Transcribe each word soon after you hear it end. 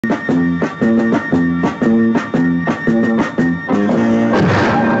Pretty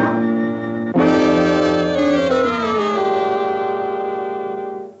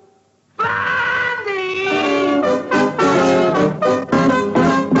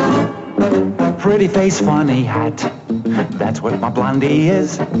face, funny hat. That's what my Blondie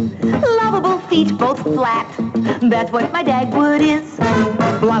is. Lovable feet, both flat. That's what my Dagwood is.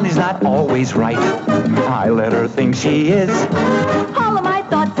 Blondie's not always right. I let her think she is. All of my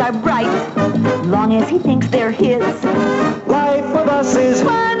thoughts are bright, long as he thinks they're his. Life with us is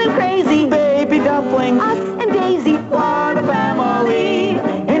Fun and crazy. baby dumpling. Us and Daisy. What a family.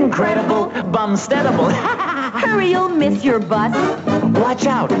 Incredible, bumsteadable. Hurry, you'll miss your bus. Watch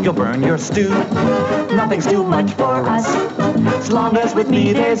out, you'll burn your stew. Nothing's too much for us. As long as with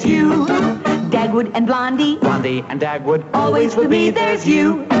me there's you. Dagwood and Blondie. Blondie and Dagwood. Always with me there's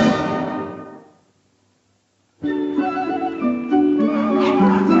you.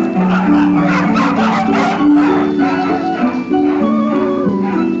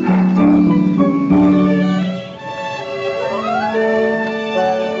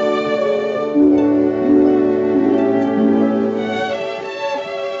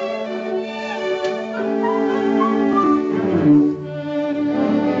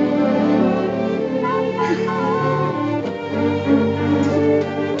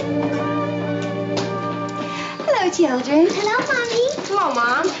 Children. Hello, Mommy. Hello,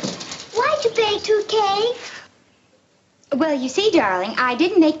 Mom. Why'd you bake 2 cakes? Well, you see, darling, I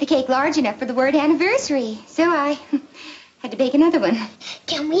didn't make the cake large enough for the word anniversary, so I had to bake another one.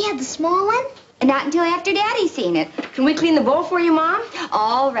 Can we have the small one? Not until after Daddy's seen it. Can we clean the bowl for you, Mom?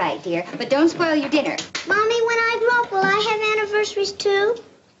 All right, dear, but don't spoil your dinner. Mommy, when I grow up, will I have anniversaries too?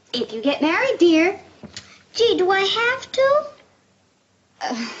 If you get married, dear. Gee, do I have to?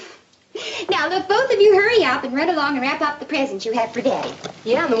 Now, look, both of you hurry up and run along and wrap up the presents you have for Daddy.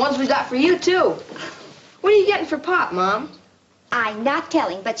 Yeah, and the ones we got for you, too. What are you getting for Pop, Mom? I'm not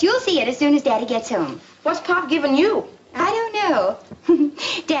telling, but you'll see it as soon as Daddy gets home. What's Pop giving you? I don't know.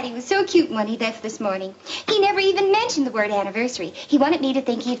 Daddy was so cute when he left this morning. He never even mentioned the word anniversary. He wanted me to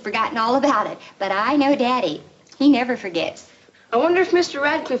think he'd forgotten all about it. But I know Daddy. He never forgets. I wonder if Mr.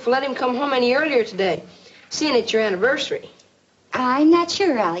 Radcliffe will let him come home any earlier today, seeing it's your anniversary. I'm not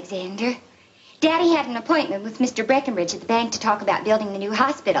sure, Alexander. Daddy had an appointment with Mr. Breckenridge at the bank to talk about building the new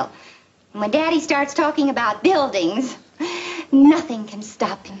hospital. And when Daddy starts talking about buildings, nothing can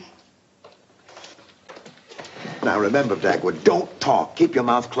stop him. Now, remember, Dagwood, don't talk. Keep your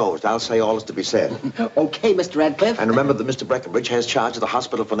mouth closed. I'll say all that's to be said. Okay, Mr. Radcliffe. And remember that Mr. Breckenridge has charge of the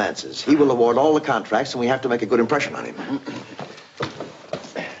hospital finances. He will award all the contracts, and we have to make a good impression on him.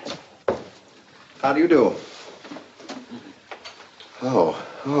 How do you do? Oh.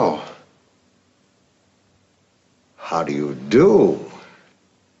 How do you do?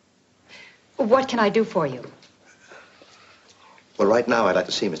 What can I do for you? Well, right now, I'd like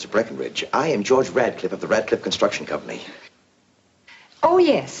to see Mr. Breckenridge. I am George Radcliffe of the Radcliffe Construction Company. Oh,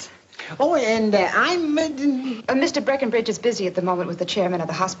 yes. Oh, and I'm... Mr. Breckenridge is busy at the moment with the chairman of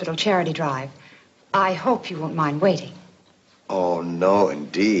the hospital charity drive. I hope you won't mind waiting. Oh, no,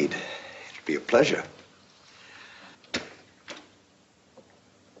 indeed. It'd be a pleasure.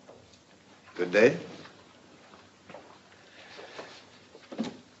 Good day.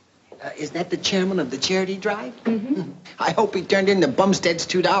 Is that the chairman of the charity drive? Mm-hmm. I hope he turned in the Bumstead's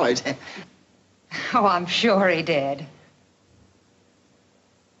 $2. Oh, I'm sure he did.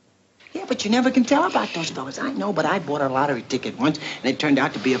 Yeah, but you never can tell about those fellas. I know, but I bought a lottery ticket once, and it turned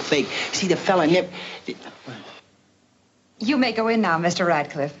out to be a fake. See, the fella You may go in now, Mr.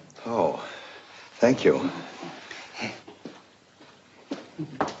 Radcliffe. Oh, thank you.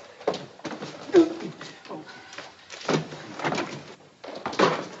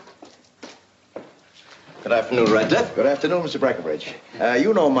 Good afternoon, Radcliffe. Good afternoon, Mr. Breckenridge.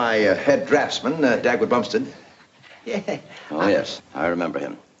 You know my head draftsman, Dagwood Bumstead. Yeah. Oh, yes. I remember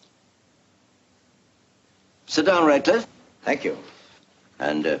him. Sit down, Radcliffe. Thank you.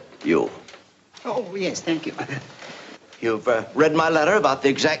 And you. Oh, yes, thank you. You've read my letter about the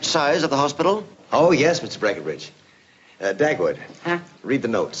exact size of the hospital? Oh, yes, Mr. Breckenridge. Dagwood. Huh? Read the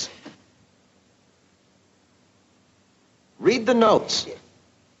notes. Read the notes.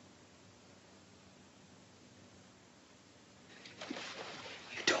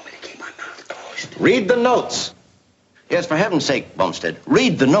 Read the notes. Yes, for heaven's sake, Bumstead.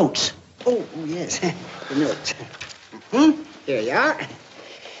 Read the notes. Oh, yes, the notes. Here you are.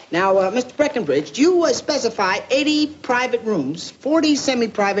 Now, Mr. Breckenridge, you specify 80 private rooms, 40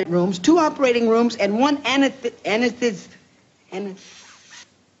 semi-private rooms, 2 operating rooms, and 1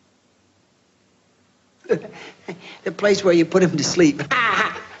 the place where you put him to sleep.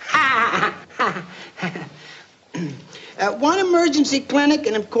 One emergency clinic,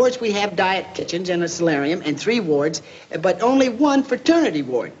 and of course we have diet kitchens and a solarium and 3 wards, but only 1 fraternity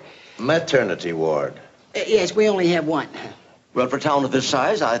ward. Maternity ward. Yes, we only have 1. Well, for a town of this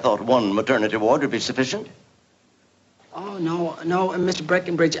size, I thought 1 maternity ward would be sufficient. Oh, no, Mr.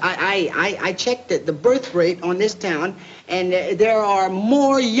 Breckenridge. I checked the birth rate on this town, and there are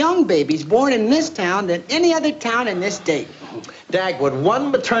more young babies born in this town than any other town in this state. Dagwood,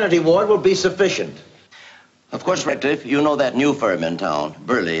 1 maternity ward will be sufficient. Of course, Radcliffe, you know that new firm in town,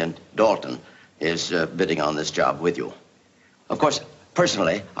 Burley and Dalton, is bidding on this job with you. Of course,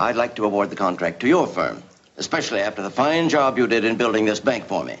 personally, I'd like to award the contract to your firm, especially after the fine job you did in building this bank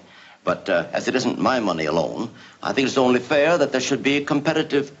for me. But as it isn't my money alone, I think it's only fair that there should be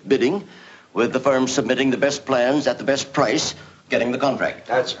competitive bidding with the firm submitting the best plans at the best price, getting the contract.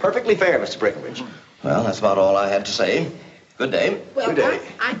 That's perfectly fair, Mr. Breckenridge. Well, that's about all I had to say. Good day. Well, Good day.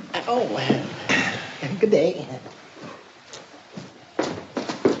 Good day.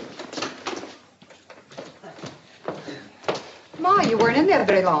 Ma, you weren't in there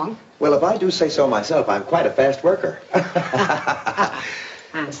very long. Well, if I do say so myself, I'm quite a fast worker.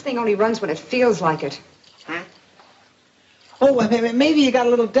 This thing only runs when it feels like it. Huh? Oh, well, maybe you got a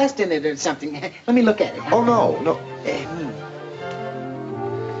little dust in it or something. Let me look at it. Oh, no.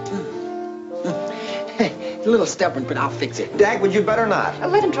 It's a little stubborn, but I'll fix it. Dagwood, you better not.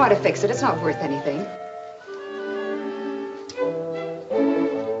 Let him try to fix it. It's not worth anything.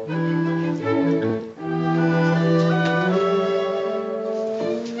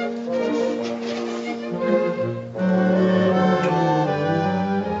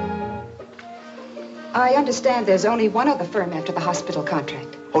 I understand there's only one other firm after the hospital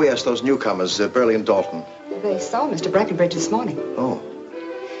contract. Oh, yes, those newcomers, Burley and Dalton. They saw Mr. Breckenridge this morning. Oh.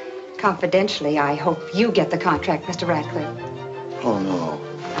 Confidentially, I hope you get the contract, Mr. Radcliffe. Oh, no.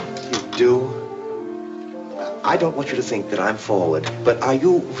 You do? I don't want you to think that I'm forward, but are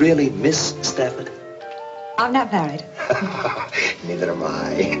you really Miss Stafford? I'm not married. Neither am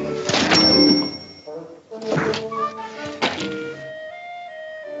I.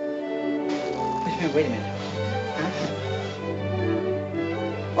 Wait a minute. Huh?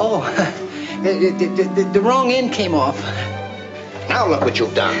 Oh, the wrong end came off. Now look what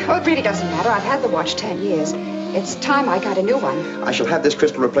you've done. Oh, it really doesn't matter. I've had the watch 10 years. It's time I got a new one. I shall have this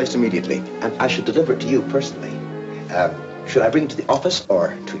crystal replaced immediately, and I shall deliver it to you personally. Should I bring it to the office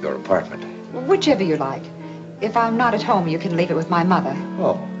or to your apartment? Whichever you like. If I'm not at home, you can leave it with my mother.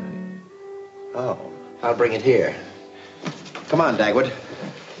 Oh, I'll bring it here. Come on, Dagwood.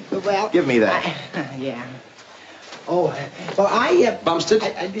 Well, Give me that. Yeah. Oh, well, I Bumstead?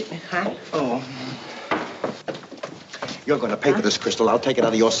 I did, huh? Oh. You're going to pay for this crystal. I'll take it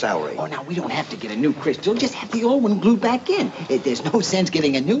out of your salary. Oh, now, we don't have to get a new crystal. Just have the old one glued back in. There's no sense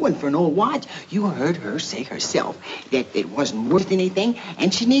getting a new one for an old watch. You heard her say herself that it wasn't worth anything,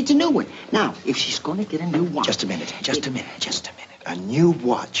 and she needs a new one. Now, if she's going to get a new watch... Just a minute. A new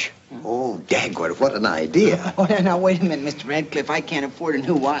watch? Oh, Dagwood, what an idea. Oh, now, wait a minute, Mr. Radcliffe. I can't afford a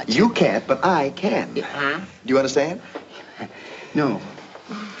new watch. You can't, but I can. Huh? Do you understand? No.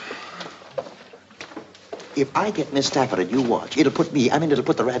 If I get Miss Stafford a new watch, it'll put the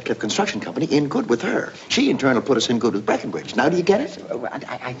Radcliffe Construction Company in good with her. She, in turn, will put us in good with Breckenridge. Now, do you get it?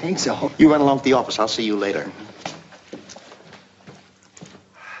 I think so. You run along to the office. I'll see you later.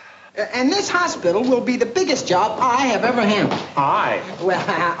 And this hospital will be the biggest job I have ever handled. Aye. Well,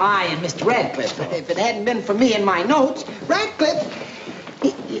 I and Mr. Radcliffe. If it hadn't been for me and my notes, Radcliffe...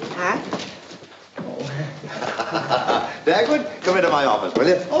 Huh? Dagwood, come into my office, will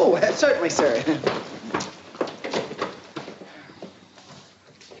you? Oh, certainly, sir.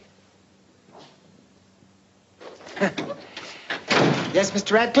 Yes,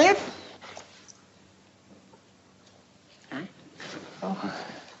 Mr. Radcliffe? Huh? Oh.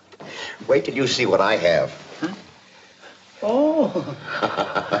 Wait till you see what I have. Huh?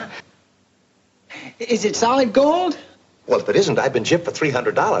 Oh. Is it solid gold? Well, if it isn't, I've been gypped for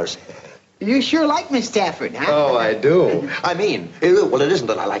 $300. You sure like Miss Stafford, huh? Oh, I do. I mean, well, it isn't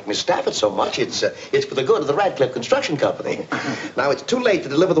that I like Miss Stafford so much. It's for the good of the Radcliffe Construction Company. Now, it's too late to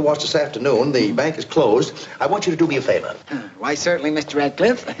deliver the watch this afternoon. The bank is closed. I want you to do me a favor. Why, certainly, Mr.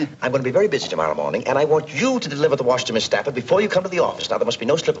 Radcliffe. I'm going to be very busy tomorrow morning, and I want you to deliver the watch to Miss Stafford before you come to the office. Now, there must be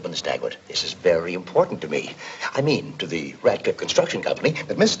no slip-up in this, Dagwood. This is very important to me. I mean, to the Radcliffe Construction Company,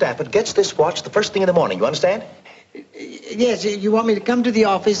 that Miss Stafford gets this watch the first thing in the morning. You understand? Yes, you want me to come to the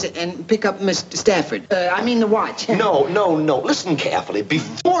office and pick up Miss Stafford. I mean the watch. No. Listen carefully.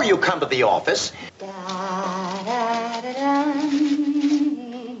 Before you come to the office...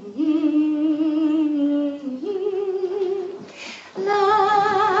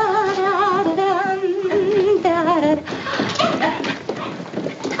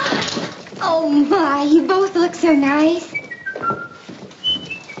 look so nice.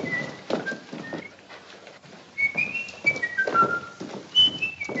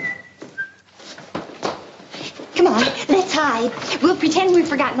 Come on, let's hide. We'll pretend we've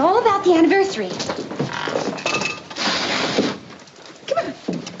forgotten all about the anniversary. Come on.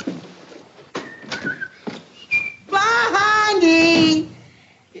 Blondie!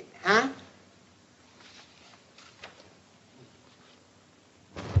 Huh?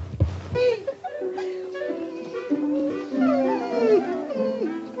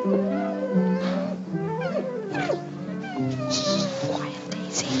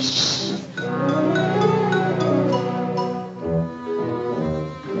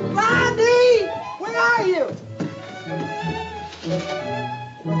 Blondie! Where are you?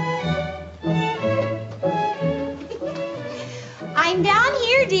 I'm down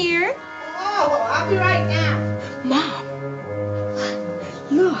here, dear. Oh, I'll be right now. Mom,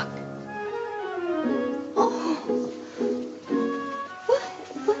 look. Oh.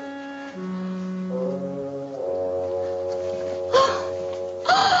 What?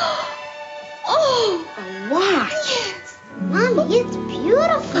 Oh. A watch. Yes. Mommy, it's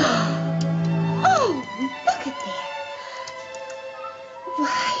beautiful. Oh, look at that.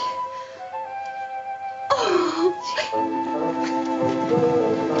 Why? Oh.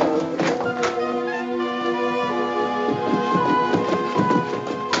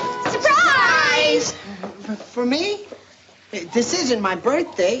 Surprise! For me? This isn't my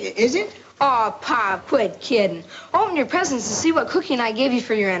birthday, is it? Oh, Pa, quit kidding. Open your presents and see what cookie and I gave you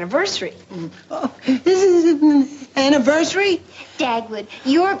for your anniversary. Oh, this is an anniversary? Dagwood,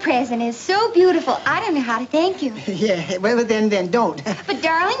 your present is so beautiful. I don't know how to thank you. Yeah, well, then don't. But,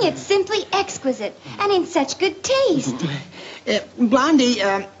 darling, it's simply exquisite and in such good taste. Blondie,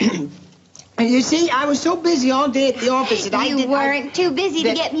 you see, I was so busy all day at the office that You weren't too busy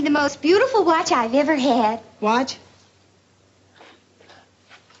to get me the most beautiful watch I've ever had. Watch?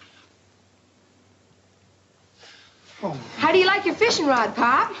 Oh, How do you like your fishing rod,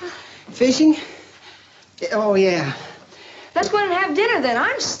 Pop? fishing? Oh, yeah. Let's go in and have dinner then.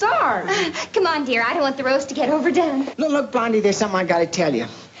 I'm starved. Come on, dear. I don't want the roast to get overdone. Look, Blondie, there's something I gotta tell you.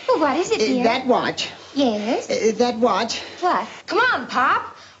 Well, what is it, dear? That watch. Yes? That watch. What? Come on,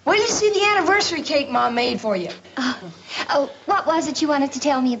 Pop. Wait till you see the anniversary cake Mom made for you. Oh, what was it you wanted to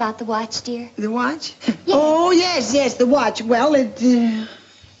tell me about the watch, dear? The watch? Yes. Oh, yes, the watch. Well, it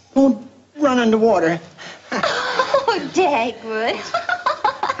won't run underwater. Oh, Dagwood.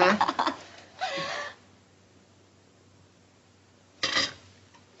 Huh?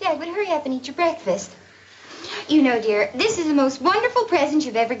 Dagwood, hurry up and eat your breakfast. You know, dear, this is the most wonderful present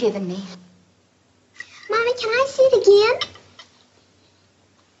you've ever given me. Mommy, can I see it again?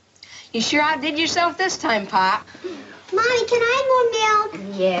 You sure outdid yourself this time, Pop. Mommy, can I have more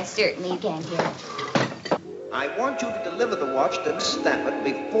milk? Yes, certainly you can, dear. I want you to deliver the watch to Miss Stafford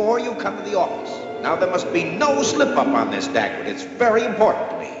before you come to the office. Now, there must be no slip-up on this, Dagwood. It's very important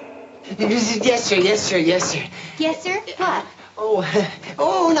to me. Yes, sir. Yes, sir? What?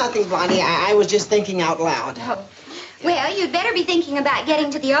 Oh, nothing, Blondie. I was just thinking out loud. Oh. Well, you'd better be thinking about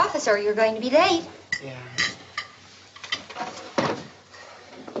getting to the office or you're going to be late. Yeah.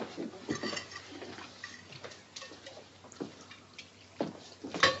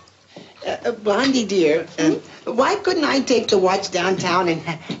 Blondie, dear, why couldn't I take the watch downtown and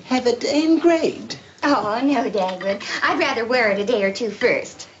have it engraved? Oh, no, Dagwood. I'd rather wear it a day or two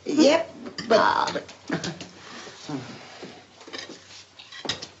first. Yep, but...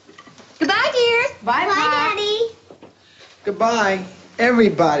 Goodbye, dear. Bye, Bye, Pop. Daddy. Goodbye,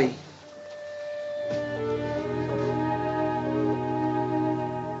 everybody.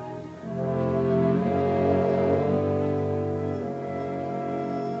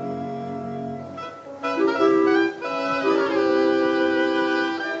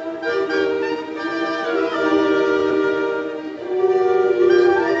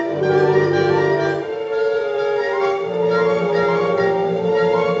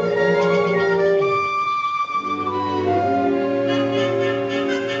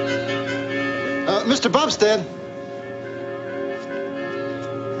 Mr. Bumstead.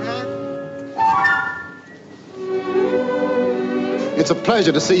 It's a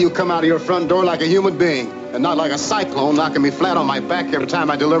pleasure to see you come out of your front door like a human being and not like a cyclone knocking me flat on my back every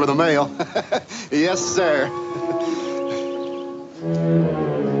time I deliver the mail. Yes, sir.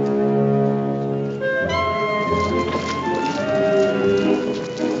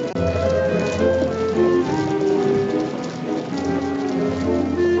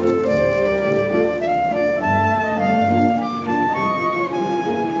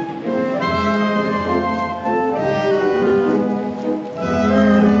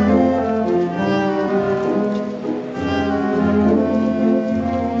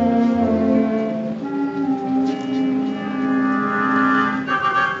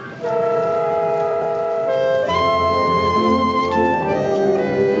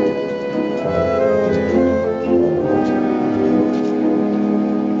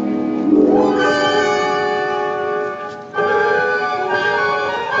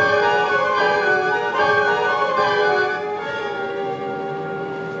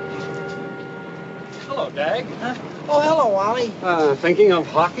 Thinking of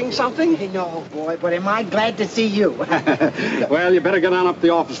hawking something? No, boy, but am I glad to see you. Well, you better get on up to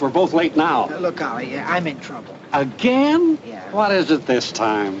the office. We're both late now. Look, Ollie, I'm in trouble. Again? Yeah. What is it this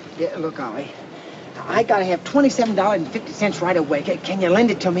time? Yeah, look, Ollie, I gotta have $27.50 right away. Can you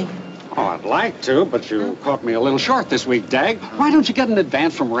lend it to me? Oh, I'd like to, but you caught me a little short this week, Dag. Why don't you get an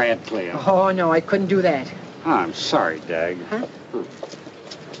advance from Radcliffe? Oh, no, I couldn't do that. I'm sorry, Dag. Huh?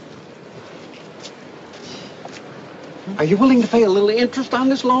 Are you willing to pay a little interest on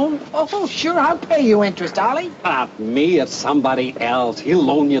this loan? Oh, sure, I'll pay you interest, Ollie. Not me, it's somebody else. He'll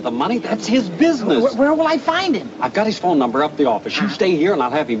loan you the money. That's his business. Where will I find him? I've got his phone number up the office. You stay here and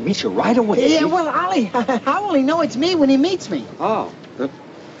I'll have him meet you right away. Yeah, well, Ollie, how will he know it's me when he meets me? Oh,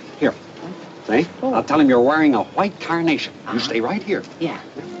 here. See? Oh. I'll tell him you're wearing a white carnation. You stay right here. Yeah.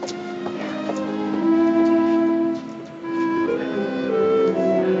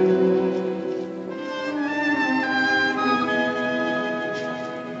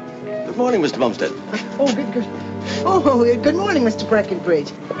 Good morning, Mr. Bumstead. Oh, good. Oh, good morning, Mr. Breckenbridge.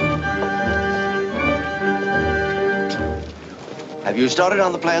 Have you started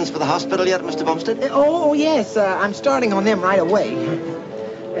on the plans for the hospital yet, Mr. Bumstead? Oh, yes, I'm starting on them right away.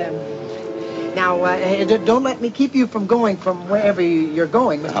 Now, don't let me keep you from going from wherever you're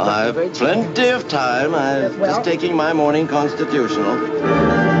going, Mr. I've Breckenbridge. plenty of time. I'm just taking my morning constitutional.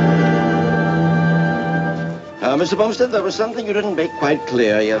 Mr. Bumstead, there was something you didn't make quite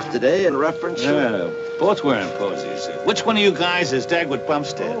clear yesterday in reference to... Yeah, both wearing posies. Which one of you guys is Dagwood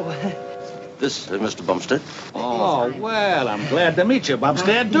Bumstead? This is Mr. Bumstead. Oh, well, I'm glad to meet you,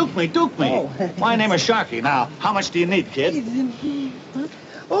 Bumstead. Duke me. My name is Sharky. Now, how much do you need, kid?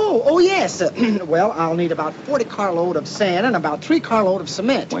 Oh, yes. Well, I'll need about 40 carload of sand and about 3 carload of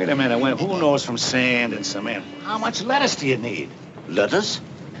cement. Wait a minute. Well, who knows from sand and cement? How much lettuce do you need? Lettuce?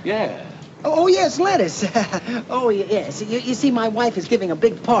 Yeah. Oh, yes, lettuce. Oh, yes. You see, my wife is giving a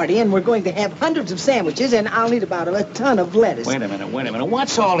big party, and we're going to have hundreds of sandwiches, and I'll need about a ton of lettuce. Wait a minute.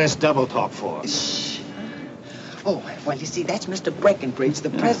 What's all this double talk for? Shh. Oh, well, you see, that's Mr. Breckenbridge,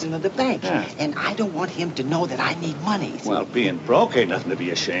 the president of the bank. Yeah. And I don't want him to know that I need money. Well, being broke ain't nothing to be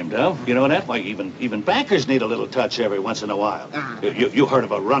ashamed of. You know that? Why, even bankers need a little touch every once in a while. You heard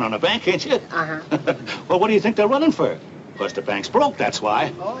of a run on a bank, ain't you? Well, what do you think they're running for? Because the bank's broke, that's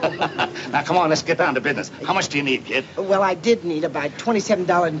why. Now, come on, let's get down to business. How much do you need, kid? Well, I did need about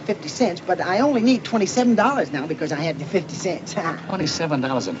 $27.50, but I only need $27 now because I had the 50 cents.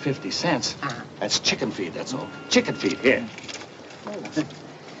 $27.50? That's chicken feed, that's all. Chicken feed, here.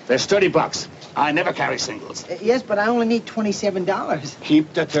 There's $30. I never carry singles. Yes, but I only need $27.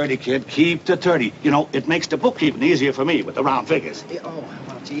 Keep the 30, kid. Keep the 30. You know, it makes the bookkeeping easier for me with the round figures. Oh,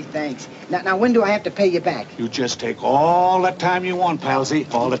 well, gee, thanks. Now, when do I have to pay you back? You just take all the time you want, Palsy.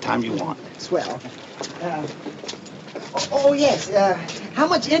 All the time you want. Swell. Yes. How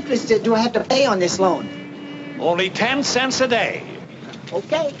much interest do I have to pay on this loan? Only 10 cents a day.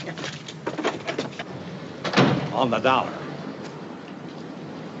 Okay. On the dollar.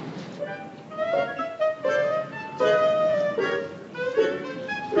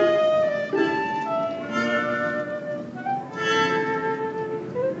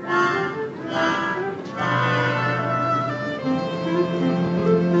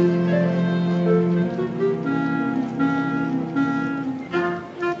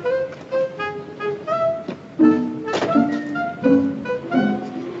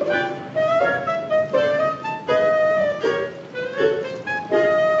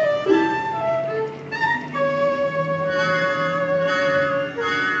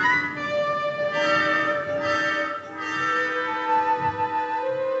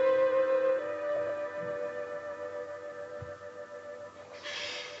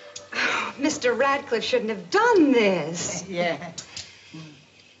 Mr. Radcliffe shouldn't have done this. Yeah.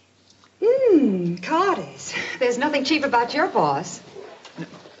 Cotties. There's nothing cheap about your boss.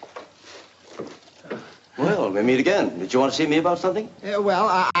 Well, we meet again. Did you want to see me about something?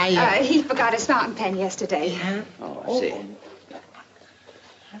 Well, He forgot his fountain pen yesterday. Oh, I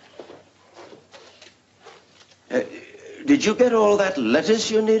see. Did you get all that lettuce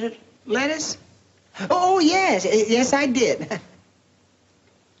you needed? Lettuce? Oh, yes. Yes, I did.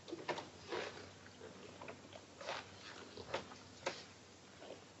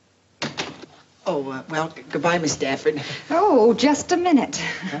 Well, goodbye, Miss Stafford. Oh, just a minute.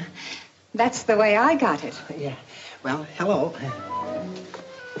 Huh? That's the way I got it. Yeah. Well, hello.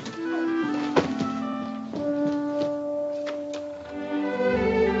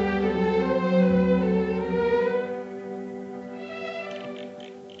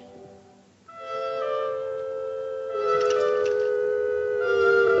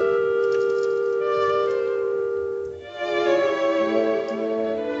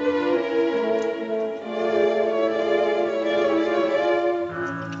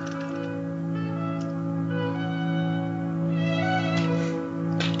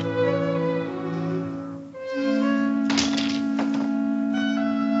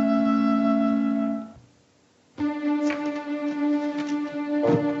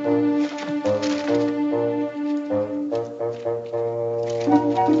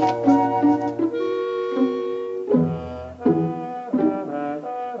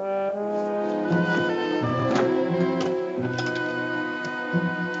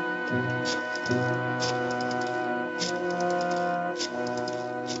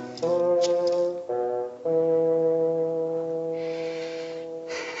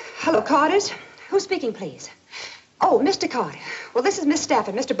 Quarters? Who's speaking, please? Oh, Mr. Carter. Well, this is Miss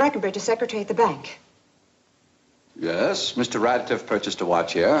Stafford, Mr. Breckenbridge, is secretary at the bank. Yes, Mr. Radcliffe purchased a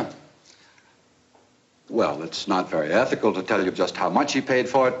watch here. Well, it's not very ethical to tell you just how much he paid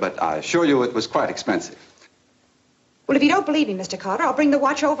for it, but I assure you it was quite expensive. Well, if you don't believe me, Mr. Carter, I'll bring the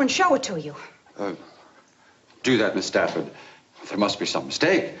watch over and show it to you. Do that, Miss Stafford. There must be some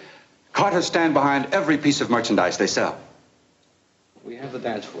mistake. Carters stand behind every piece of merchandise they sell. We have the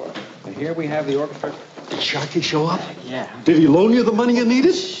dance floor. And here we have the orchestra. Did Sharkey show up? Yeah. Did he loan you the money you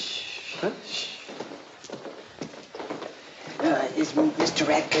needed? Huh? Is Mr.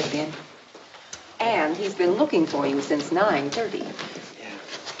 Radcliffe in? And he's been looking for you since 9:30.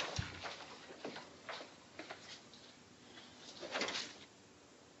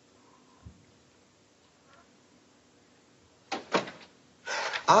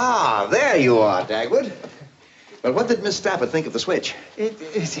 Ah, there you are, Dagwood. Well, what did Miss Stafford think of the switch?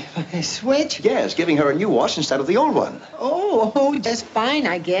 A switch? Yes, giving her a new watch instead of the old one. Oh, just fine,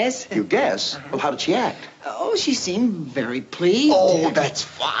 I guess. You guess? Well, how did she act? Oh, she seemed very pleased. Oh, that's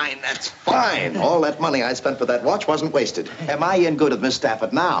fine, that's fine. All that money I spent for that watch wasn't wasted. Am I in good with Miss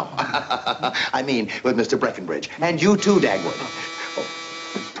Stafford now? I mean, with Mr. Breckenbridge. And you too, Dagwood. Oh.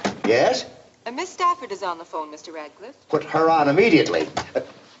 Yes? Miss Stafford is on the phone, Mr. Radcliffe. Put her on immediately.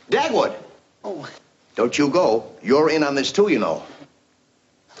 Dagwood! Oh. Don't you go. You're in on this too, you know.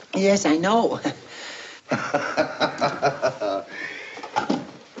 Yes, I know.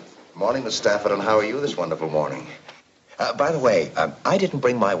 Morning, Miss Stafford, and how are you this wonderful morning? By the way, I didn't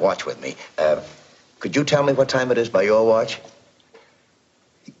bring my watch with me. Could you tell me what time it is by your watch?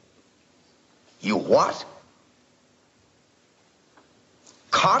 You what?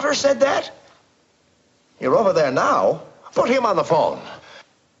 Carter said that? You're over there now. Put him on the phone.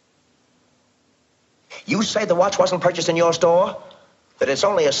 You say the watch wasn't purchased in your store? That it's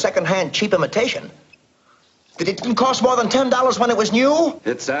only a second-hand cheap imitation? That it didn't cost more than $10 when it was new?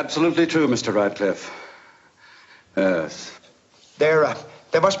 It's absolutely true, Mr. Radcliffe. Yes. There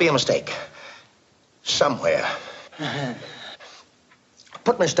must be a mistake. Somewhere.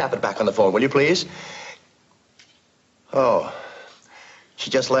 Put Miss Stafford back on the phone, will you, please? Oh, she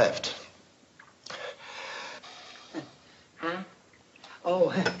just left.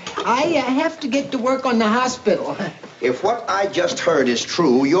 Oh, I have to get to work on the hospital. If what I just heard is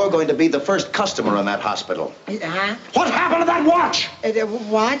true, you're going to be the first customer in that hospital. Huh? What happened to that watch? The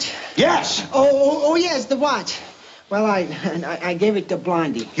watch? Yes. Oh, yes, the watch. Well, I gave it to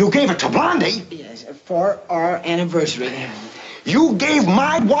Blondie. You gave it to Blondie? Yes, for our anniversary. You gave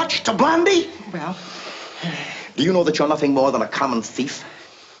my watch to Blondie? Well... Do you know that you're nothing more than a common thief?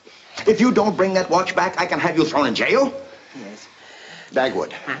 If you don't bring that watch back, I can have you thrown in jail? Yes.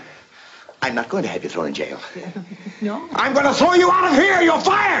 Dagwood, I'm not going to have you thrown in jail. No? I'm going to throw you out of here! You're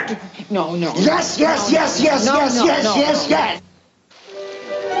fired! No. Yes. Good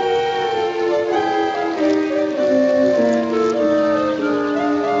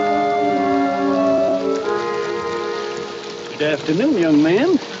afternoon, young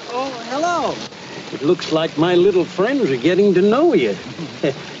man. Oh, hello. It looks like my little friends are getting to know you.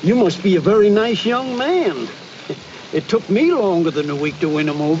 You must be a very nice young man. It took me longer than a week to win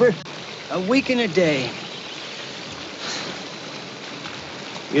them over. A week and a day.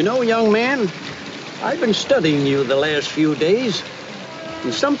 You know, young man, I've been studying you the last few days,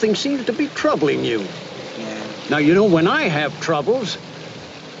 and something seems to be troubling you. Yeah. Now, you know, when I have troubles,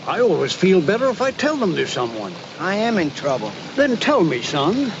 I always feel better if I tell them to someone. I am in trouble. Then tell me,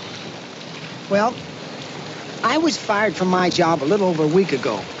 son. Well, I was fired from my job a little over a week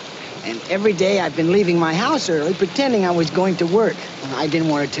ago. And every day I've been leaving my house early, pretending I was going to work. I didn't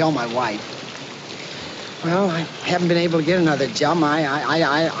want to tell my wife. Well, I haven't been able to get another job.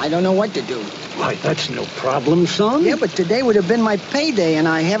 I don't know what to do. Why, that's no problem, son. Yeah, but today would have been my payday, and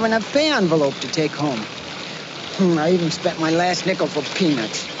I haven't a pay envelope to take home. I even spent my last nickel for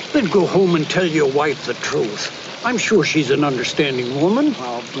peanuts. Then go home and tell your wife the truth. I'm sure she's an understanding woman.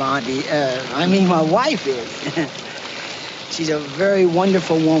 Oh, Blondie, my wife is. She's a very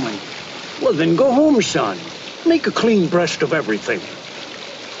wonderful woman. Well, then go home, son. Make a clean breast of everything.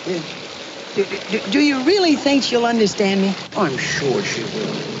 Do you really think she'll understand me? I'm sure she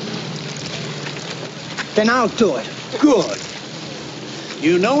will. Then I'll do it. Good.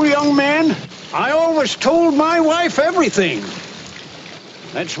 You know, young man, I always told my wife everything.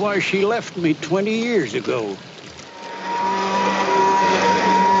 That's why she left me 20 years ago.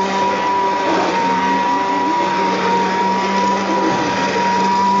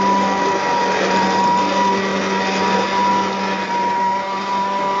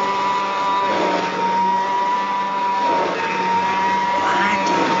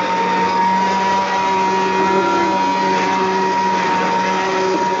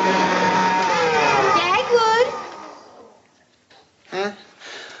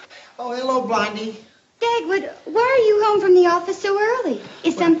 Ollie,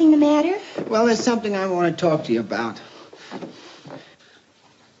 is something the matter? Well, there's something I want to talk to you about.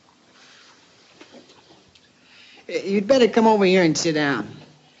 You'd better come over here and sit down.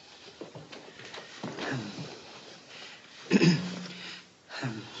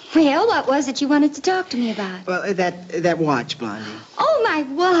 Well, what was it you wanted to talk to me about? Well, that watch, Blondie. Oh, my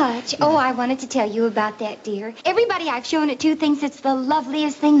watch. Oh, I wanted to tell you about that, dear. Everybody I've shown it to thinks it's the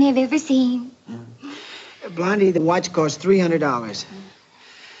loveliest thing they've ever seen. Blondie, the watch cost $300.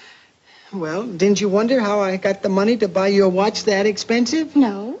 Well, didn't you wonder how I got the money to buy you a watch that expensive?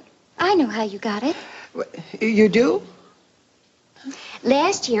 No. I know how you got it. You do?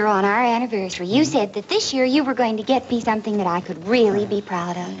 Last year on our anniversary, you said that this year you were going to get me something that I could really be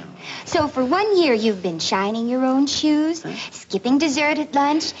proud of. So for 1 year, you've been shining your own shoes, skipping dessert at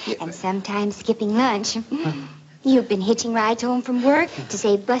lunch, and sometimes skipping lunch. You've been hitching rides home from work to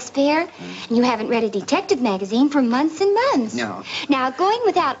save bus fare, and you haven't read a detective magazine for months and months. No. Now, going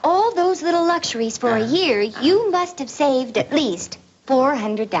without all those little luxuries for a year, you must have saved at least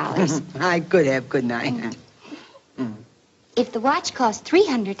 $400. I could have, couldn't I? If the watch cost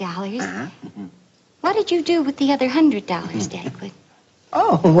 $300, what did you do with the other $100, Dagwood?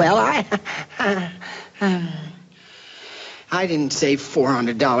 Oh, well, I didn't save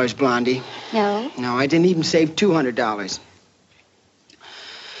 $400, Blondie. No? No, I didn't even save $200.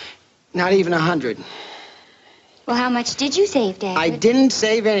 Not even 100. Well, how much did you save, Dagwood? I didn't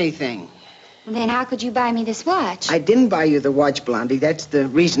save anything. Well, then how could you buy me this watch? I didn't buy you the watch, Blondie. That's the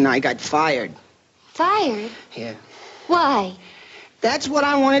reason I got fired. Fired? Yeah. Why? That's what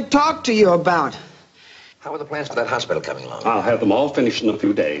I want to talk to you about. How are the plans for that hospital coming along? I'll have them all finished in a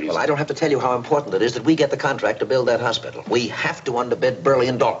few days. Well, I don't have to tell you how important it is that we get the contract to build that hospital. We have to underbid Burley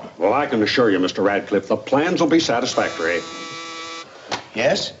and Dalton. Well, I can assure you, Mr. Radcliffe, the plans will be satisfactory.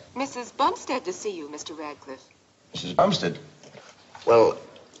 Yes? Mrs. Bumstead to see you, Mr. Radcliffe. Mrs. Bumstead? Well,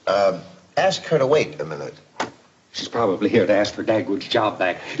 ask her to wait a minute. She's probably here to ask for Dagwood's job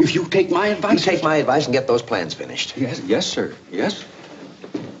back. If you take my advice... You take my advice and get those plans finished. Yes, sir. Yes.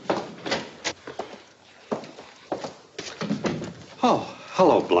 Oh,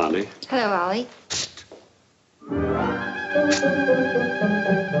 hello, Blondie. Hello, Ollie.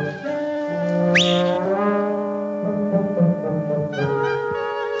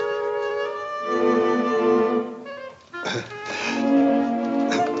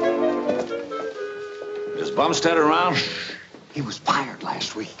 Is Bumstead around? He was fired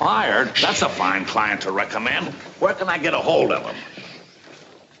last week. Fired? That's a fine client to recommend. Where can I get a hold of him?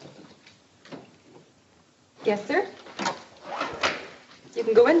 Yes, sir? You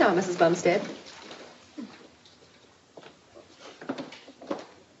can go in now, Mrs. Bumstead.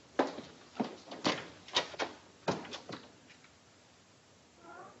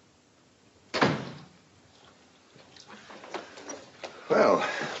 Well,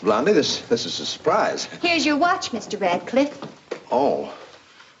 Blondie, this is a surprise. Here's your watch, Mr. Radcliffe. Oh,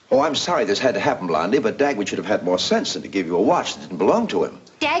 I'm sorry this had to happen, Blondie, but Dagwood should have had more sense than to give you a watch that didn't belong to him.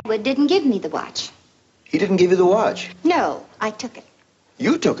 Dagwood didn't give me the watch. He didn't give you the watch? No, I took it.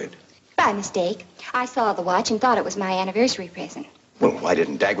 You took it? By mistake. I saw the watch and thought it was my anniversary present. Well, why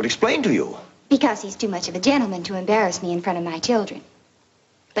didn't Dagwood explain to you? Because he's too much of a gentleman to embarrass me in front of my children.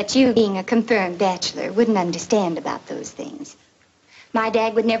 But you, being a confirmed bachelor, wouldn't understand about those things. My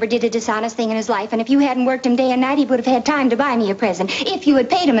Dagwood never did a dishonest thing in his life, and if you hadn't worked him day and night, he would have had time to buy me a present, if you had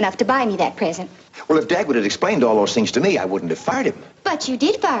paid him enough to buy me that present. Well, if Dagwood had explained all those things to me, I wouldn't have fired him. But you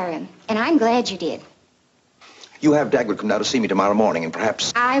did fire him, and I'm glad you did. You have Dagwood come down to see me tomorrow morning, and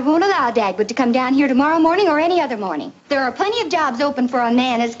perhaps... I won't allow Dagwood to come down here tomorrow morning or any other morning. There are plenty of jobs open for a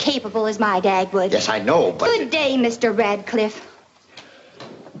man as capable as my Dagwood. Yes, I know, but... Good day, Mr. Radcliffe.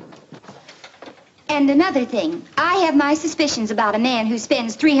 And another thing, I have my suspicions about a man who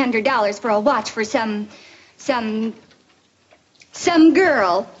spends $300 for a watch for some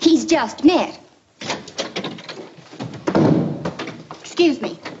girl he's just met. Excuse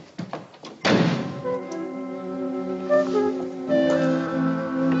me.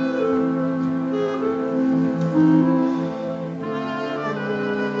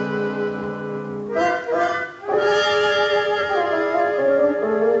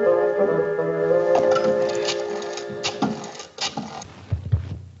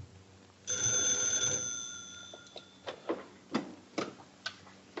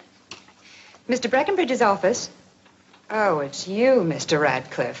 Mr. Breckenbridge's office. Oh, it's you, Mr.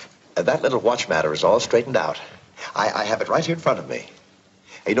 Radcliffe. That little watch matter is all straightened out. I have it right here in front of me.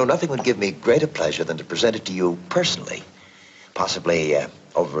 You know, nothing would give me greater pleasure than to present it to you personally. Possibly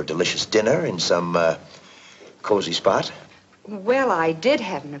over a delicious dinner in some cozy spot. Well, I did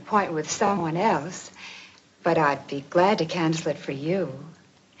have an appointment with someone else. But I'd be glad to cancel it for you.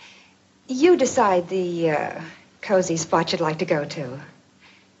 You decide the cozy spot you'd like to go to.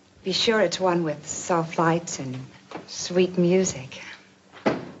 Be sure it's one with soft lights and sweet music.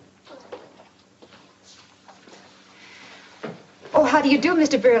 Oh, how do you do,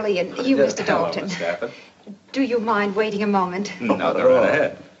 Mr. Burley, and you, Mr. Dalton? Hello, Miss Stafford. Do you mind waiting a moment? No, go right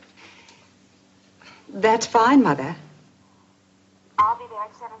ahead. That's fine, Mother. I'll be there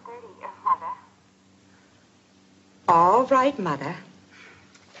at 7:30, Mother. All right, Mother.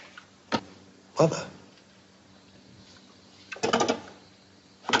 Mother?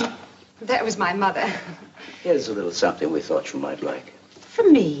 That was my mother. Here's a little something we thought you might like. For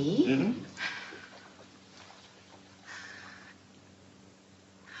me? Mm-hmm.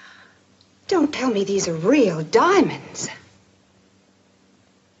 Don't tell me these are real diamonds.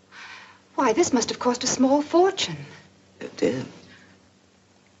 Why, this must have cost a small fortune. It did.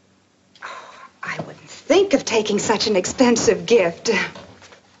 I wouldn't think of taking such an expensive gift.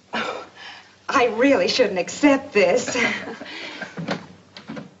 I really shouldn't accept this.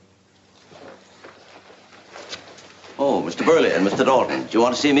 Oh, Mr. Burley and Mr. Dalton, do you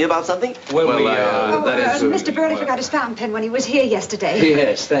want to see me about something? Mr. Burley forgot his fountain pen when he was here yesterday.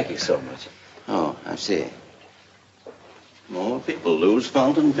 Yes, thank you so much. Oh, I see. More people lose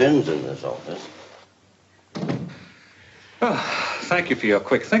fountain pens in this office. Oh, thank you for your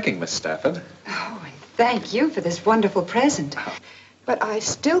quick thinking, Miss Stafford. Oh, and thank you for this wonderful present. But I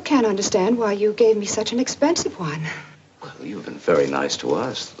still can't understand why you gave me such an expensive one. Well, you've been very nice to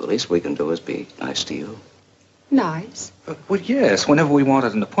us. The least we can do is be nice to you. Nice. Well, yes. Whenever we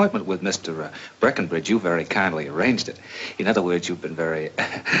wanted an appointment with Mr. Breckenbridge, you very kindly arranged it. In other words, you've been very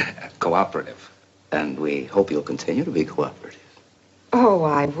cooperative. And we hope you'll continue to be cooperative. Oh,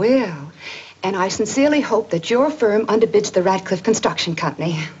 I will. And I sincerely hope that your firm underbids the Radcliffe Construction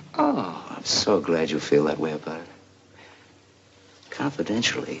Company. Oh, I'm so glad you feel that way about it.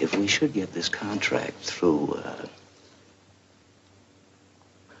 Confidentially, if we should get this contract through,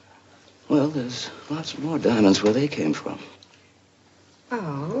 well, there's lots more diamonds where they came from.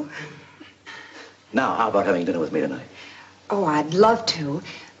 Oh. Now, how about having dinner with me tonight? Oh, I'd love to.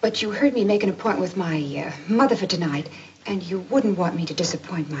 But you heard me make an appointment with my mother for tonight, and you wouldn't want me to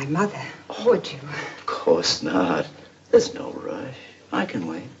disappoint my mother, would you? Of course not. There's no rush. I can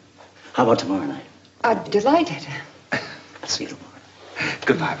wait. How about tomorrow night? I'm delighted. I'll see you tomorrow.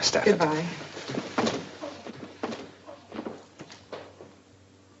 Goodbye, Miss Stafford. Goodbye.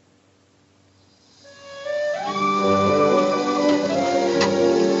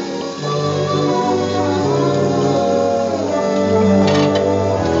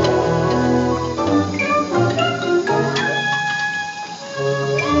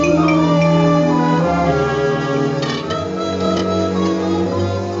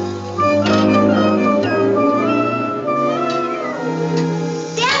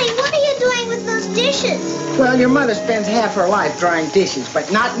 Well, your mother spends half her life drying dishes,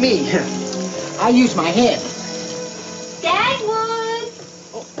 but not me. I use my head. Dagwood!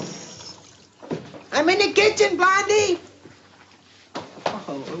 I'm in the kitchen, Blondie.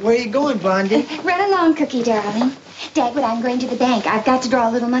 Oh, where are you going, Blondie? Run along, Cookie, darling. Dagwood, I'm going to the bank. I've got to draw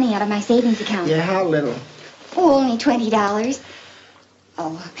a little money out of my savings account. Yeah, how little? Oh, only $20.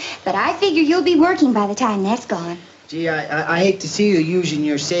 Oh, but I figure you'll be working by the time that's gone. Gee, I hate to see you using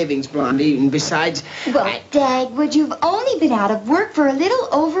your savings, Blondie, and besides... Well, Dagwood, you've only been out of work for a little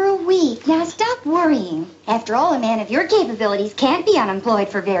over a week. Now, stop worrying. After all, a man of your capabilities can't be unemployed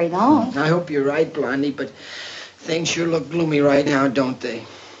for very long. I hope you're right, Blondie, but things sure look gloomy right now, don't they?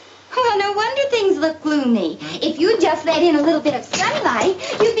 Well, no wonder things look gloomy. If you'd just let in a little bit of sunlight,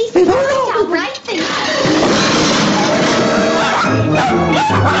 you'd be surprised how bright things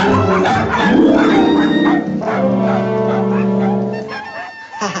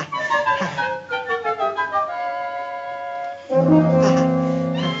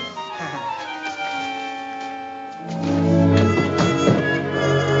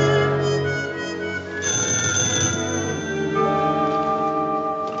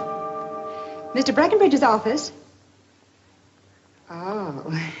Mr. Breckenbridge's office.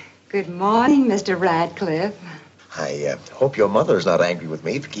 Oh, good morning, Mr. Radcliffe. I hope your mother's not angry with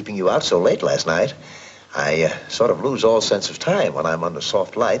me for keeping you out so late last night. I sort of lose all sense of time when I'm under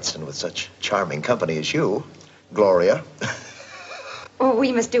soft lights and with such charming company as you, Gloria. Oh,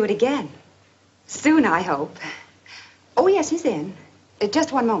 we must do it again. Soon, I hope. Oh, yes, he's in.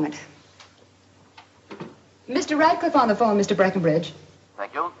 Just one moment. Mr. Radcliffe on the phone, Mr. Breckenbridge.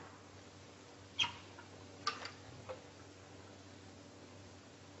 Thank you.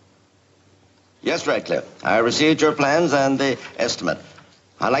 Yes, Radcliffe. I received your plans and the estimate.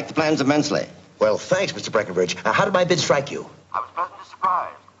 I like the plans immensely. Well, thanks, Mr. Breckenridge. How did my bid strike you? I was pleasantly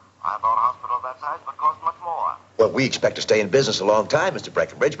surprised. I thought a hospital of that size would cost much more. Well, we expect to stay in business a long time, Mr.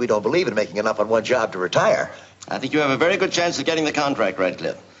 Breckenridge. We don't believe in making enough on one job to retire. I think you have a very good chance of getting the contract,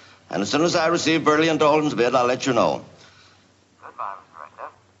 Radcliffe. And as soon as I receive Burley and Dalton's bid, I'll let you know. Goodbye, Mr.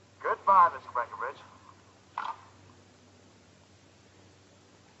 Radcliffe. Goodbye, Mr. Breckenridge.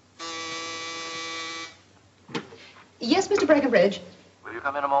 Yes, Mr. Breckenridge. Will you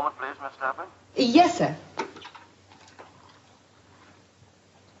come in a moment, please, Miss Stafford? Yes, sir.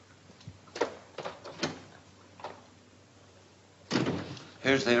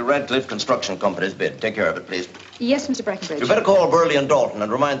 Here's the Radcliffe Construction Company's bid. Take care of it, please. Yes, Mr. Breckenridge. You better call Burley and Dalton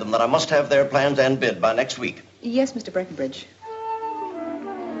and remind them that I must have their plans and bid by next week. Yes, Mr. Breckenridge.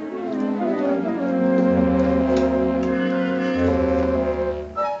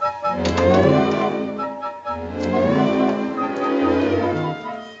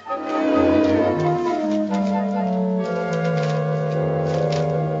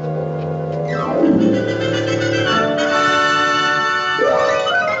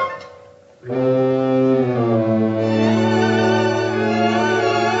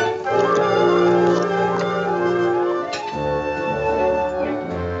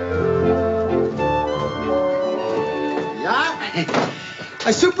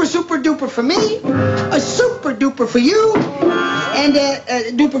 A super duper for me, a super duper for you, and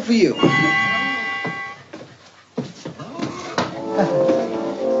a duper for you.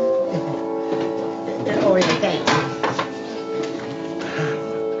 Oh, yeah, thanks.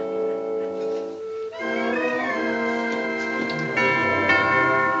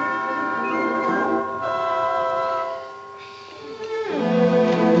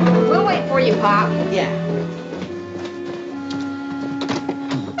 We'll wait for you, Pop. Yeah.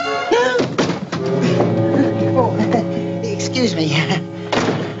 Oh, excuse me.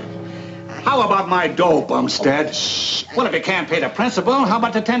 How about my dough, Bumstead? Well, if you can't pay the principal, how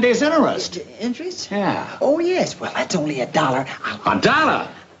about the 10 days interest? Interest? Yeah. Oh, yes. Well, that's only $1. $1?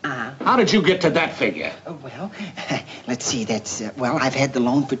 How did you get to that figure? Well, let's see. That's, well, I've had the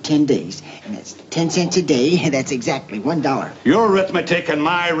loan for 10 days, and that's 10 cents a day. That's exactly $1. Your arithmetic and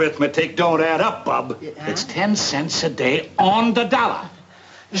my arithmetic don't add up, Bub. It's 10 cents a day on the dollar.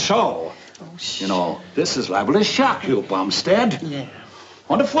 So, you know, this is liable to shock you, Bumstead. Yeah.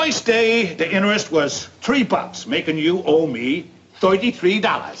 On the first day, the interest was $3, making you owe me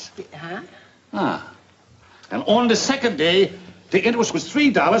 $33. Huh? And on the second day, the interest was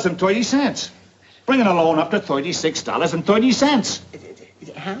 $3.30, bringing the loan up to $36.30.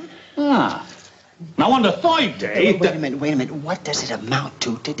 Huh? Now, on the third day... Wait a minute. What does it amount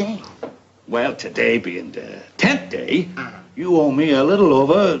to today? Well, today being the 10th day, you owe me a little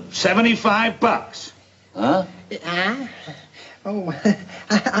over $75. Huh? Oh,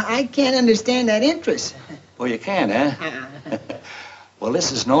 I can't understand that interest. Well, you can, huh? Well,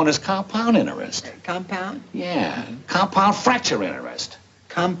 this is known as compound interest. Compound? Yeah, compound fracture interest.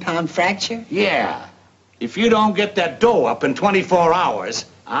 Compound fracture? Yeah. If you don't get that dough up in 24 hours,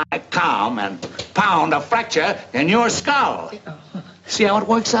 I come and pound a fracture in your skull. See how it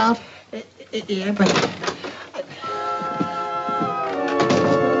works out? Yeah, but...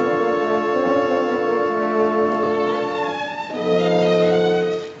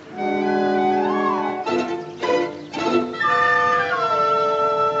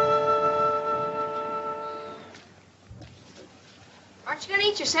 Aren't you gonna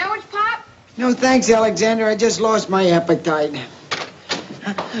eat your sandwich, Pop? No, thanks, Alexander. I just lost my appetite.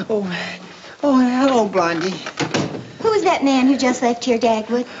 Oh, hello, Blondie. Who's that man who just left here,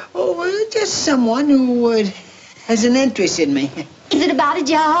 Dagwood? Oh, just someone who has an interest in me. Is it about a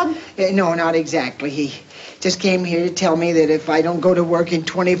job? No, not exactly. He just came here to tell me that if I don't go to work in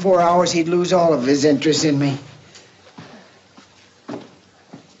 24 hours, he'd lose all of his interest in me.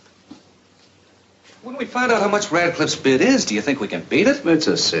 When we find out how much Radcliffe's bid is, do you think we can beat it? It's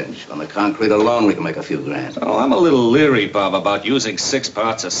a cinch. On the concrete alone, we can make a few grand. Oh, I'm a little leery, Bob, about using 6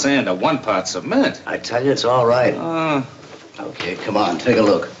 parts of sand to 1 part cement. I tell you, it's all right. Okay, come on, take a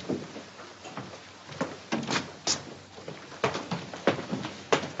look.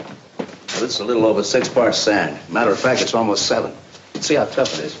 Well, it's a little over 6 parts sand. Matter of fact, it's almost 7. See how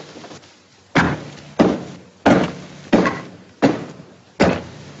tough it is.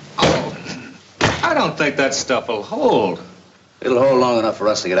 I don't think that stuff will hold. It'll hold long enough for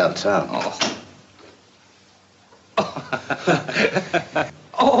us to get out of town.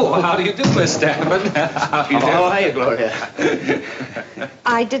 Oh, how do you do, Miss Stafford? How do you do? Oh, hiya, Gloria.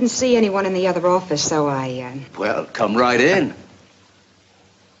 I didn't see anyone in the other office, so I, Well, come right in.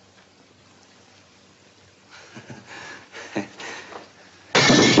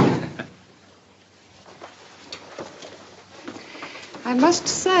 I must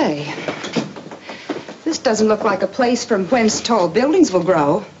say, this doesn't look like a place from whence tall buildings will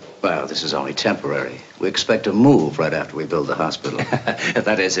grow. Well, this is only temporary. We expect to move right after we build the hospital.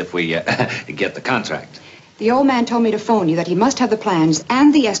 That is, if we get the contract. The old man told me to phone you that he must have the plans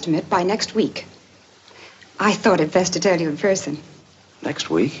and the estimate by next week. I thought it best to tell you in person. Next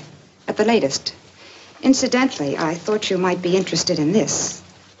week? At the latest. Incidentally, I thought you might be interested in this.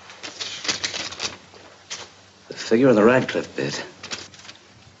 The figure of the Radcliffe bid.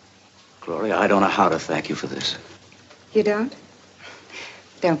 Gloria, I don't know how to thank you for this. You don't?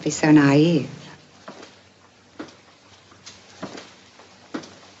 Don't be so naive.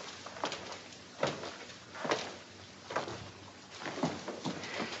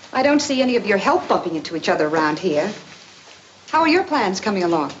 I don't see any of your help bumping into each other around here. How are your plans coming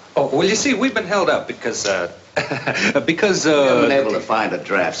along? Oh, well, you see, we've been held up because, We haven't been able to find a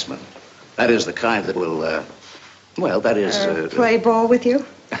draftsman. That is the kind that will, Play ball with you?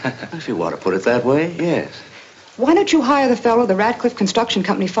 If you want to put it that way, yes. Why don't you hire the fellow the Radcliffe Construction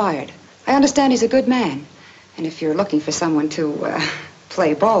Company fired? I understand he's a good man. And if you're looking for someone to,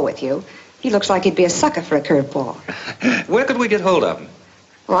 play ball with you, he looks like he'd be a sucker for a curveball. Where could we get hold of him?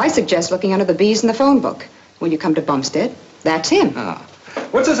 Well, I suggest looking under the B's in the phone book. When you come to Bumstead, that's him. Ah.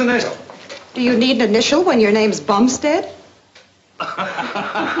 What's his initial? Do you need an initial when your name's Bumstead?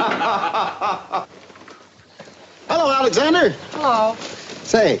 Hello, Alexander. Hello.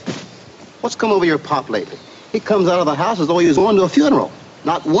 Say, what's come over your pop lately? He comes out of the house as though he was going to a funeral.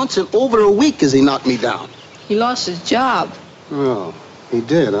 Not once in over a week has he knocked me down. He lost his job. Oh, he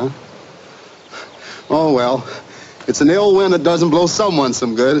did, huh? Oh, well, it's an ill wind that doesn't blow someone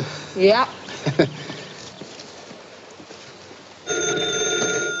some good. Yeah.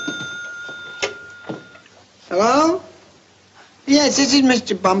 Hello? Yes, this is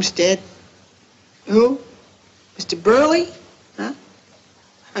Mr. Bumstead. Who? Mr. Burley? Huh?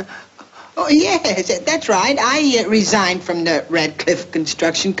 Oh, yes, that's right. I resigned from the Radcliffe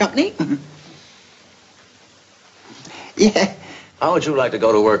Construction Company. Yeah. How would you like to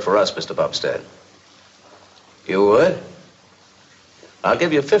go to work for us, Mr. Bumstead? You would? I'll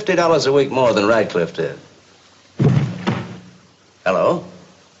give you $50 a week more than Radcliffe did. Hello?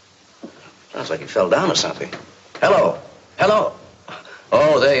 Sounds like you fell down or something. Hello? Hello?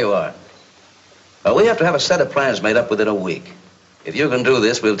 Oh, there you are. Well, we have to have a set of plans made up within a week. If you can do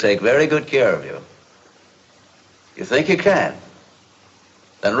this, we'll take very good care of you. You think you can?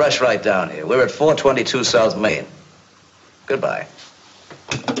 Then rush right down here. We're at 422 South Main. Goodbye.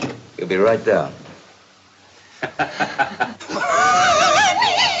 You'll be right down. Dagwood!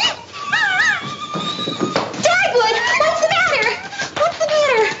 What's the matter? What's the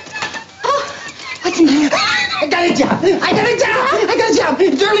matter? Oh, what's the matter? I got a job. I got a job.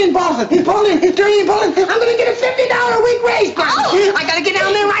 Durley and Bolton. I'm going to get a $50 a week raise. Oh. I got to get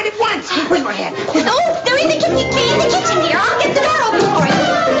down there right at once. Where's my hat? Oh, they're in the kitchen, dear. I'll get the door open for you.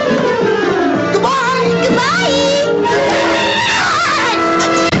 Goodbye.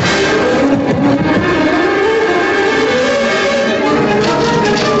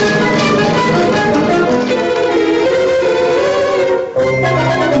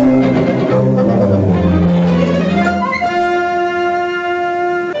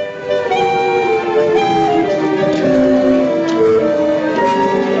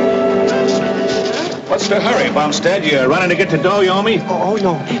 What's the hurry, Bumstead? You running to get to dough, you owe me? Oh,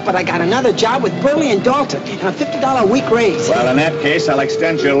 no. But I got another job with Burley and Dalton and a $50 a week raise. Well, in that case, I'll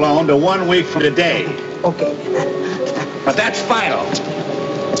extend your loan to 1 week from today. Okay. But that's final.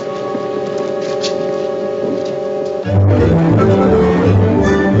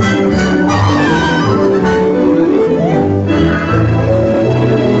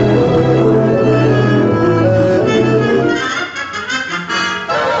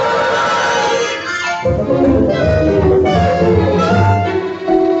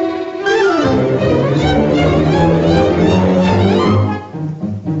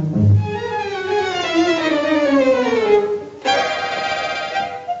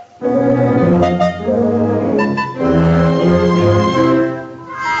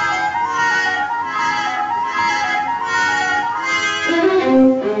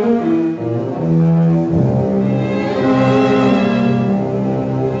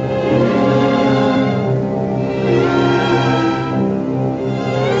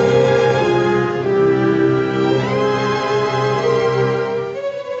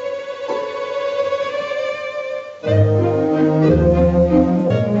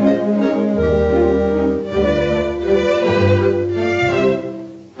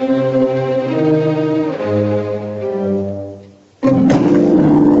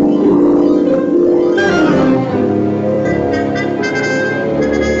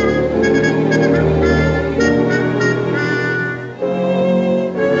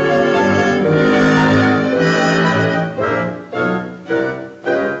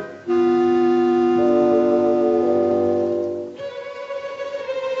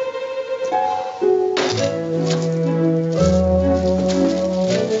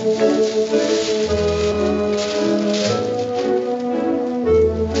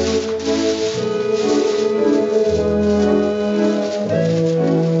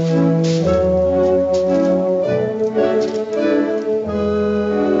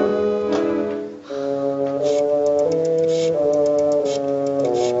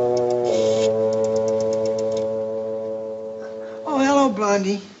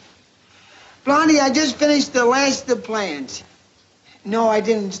 Blondie, I just finished the last of the plans. No, I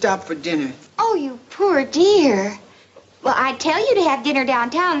didn't stop for dinner. Oh, you poor dear. Well, I'd tell you to have dinner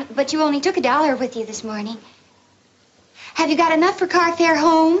downtown, but you only took $1 with you this morning. Have you got enough for car fare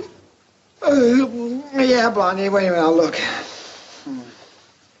home? Yeah, Blondie, wait a minute, I'll look.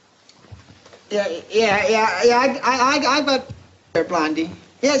 Yeah, I got there, Blondie.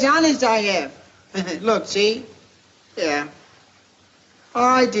 Yes, honest I have. Look, see? Yeah. All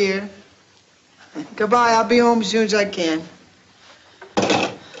right, dear. Goodbye, I'll be home as soon as I can.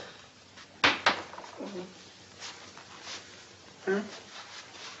 Huh?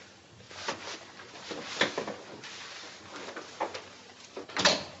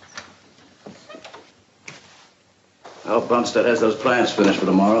 I hope Bumstead has those plans finished for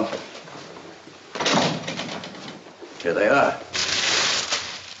tomorrow. Here they are.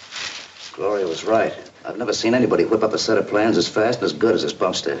 Gloria was right. I've never seen anybody whip up a set of plans as fast and as good as this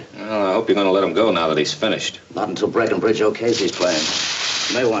Bumstead. Well, I hope you're going to let him go now that he's finished. Not until Breckenbridge okays these plans.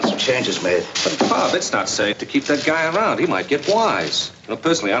 You may want some changes made. But, Bob, it's not safe to keep that guy around. He might get wise. You know,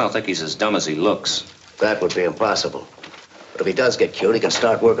 personally, I don't think he's as dumb as he looks. That would be impossible. But if he does get cute, he can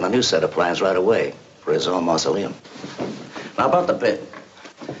start working a new set of plans right away for his own mausoleum. Now, about the bid.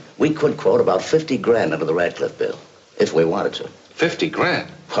 We could quote about 50 grand under the Radcliffe bill, if we wanted to. 50 grand?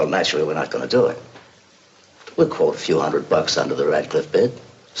 Well, naturally, we're not going to do it. We'll quote a few $100 under the Radcliffe bid,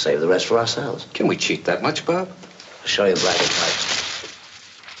 save the rest for ourselves. Can we cheat that much, Bob? I'll show you black and white.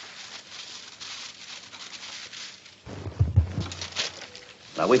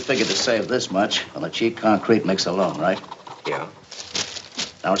 Now, we figured to save this much on a cheap concrete mix alone, right? Yeah.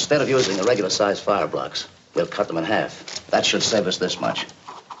 Now, instead of using the regular-sized fire blocks, we'll cut them in half. That should save us this much.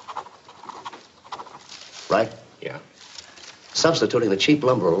 Right? Yeah. Substituting the cheap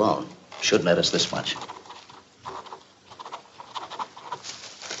lumber alone should net us this much.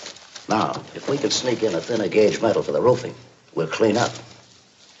 Now, if we could sneak in a thinner gauge metal for the roofing, we'll clean up.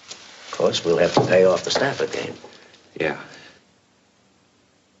 Of course, we'll have to pay off the Stafford game. Yeah.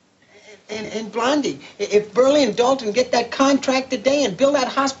 And Blondie, if Burley and Dalton get that contract today and build that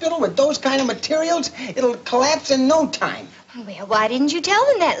hospital with those kind of materials, it'll collapse in no time. Well, why didn't you tell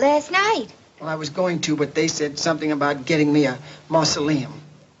them that last night? Well, I was going to, but they said something about getting me a mausoleum.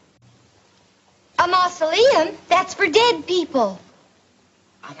 A mausoleum? That's for dead people.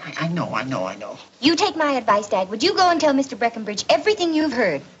 I know. You take my advice, Dagwood. You go and tell Mr. Breckenbridge everything you've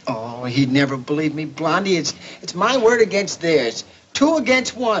heard. Oh, he'd never believe me, Blondie. It's my word against theirs. 2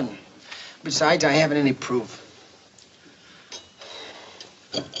 against 1. Besides, I haven't any proof.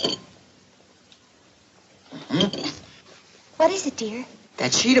 What is it, dear?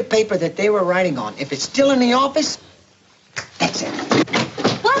 That sheet of paper that they were writing on. If it's still in the office, that's it.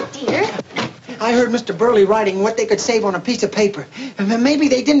 What, dear? I heard Mr. Burley writing what they could save on a piece of paper. And maybe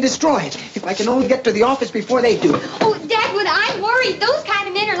they didn't destroy it. If I can only get to the office before they do. Oh, Dagwood, I'm worried. Those kind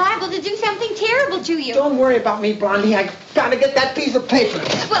of men are liable to do something terrible to you. Don't worry about me, Blondie. I gotta get that piece of paper.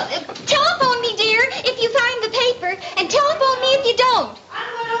 Well, telephone me, dear, if you find the paper, and telephone me if you don't.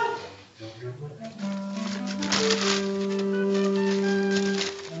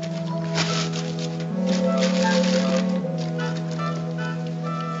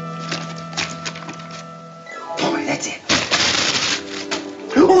 Boy, that's it.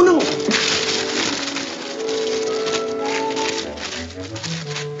 Oh, no!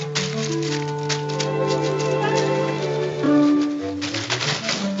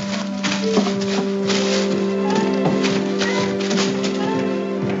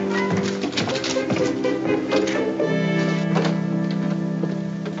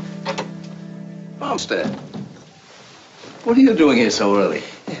 Bumstead, what are you doing here so early?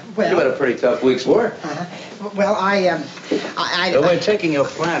 Well, You've had a pretty tough week's work. Well, We're taking your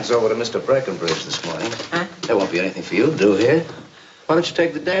plans over to Mr. Breckenbridge this morning. Huh? There won't be anything for you to do here. Why don't you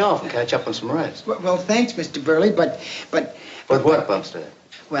take the day off and catch up on some rest? Well, thanks, Mr. Burley, but... But what, Bumstead?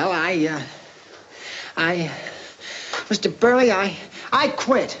 Well, Mr. Burley, I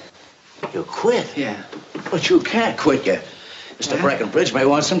quit. You quit? Yeah. But you can't quit yet. Mr. Breckenbridge may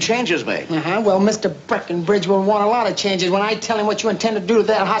want some changes made. Well, Mr. Breckenbridge will want a lot of changes when I tell him what you intend to do to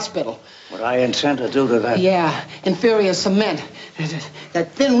that hospital. What I intend to do to that? Yeah, inferior cement,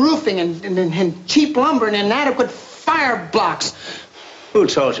 that thin roofing and cheap lumber and inadequate fire blocks. Who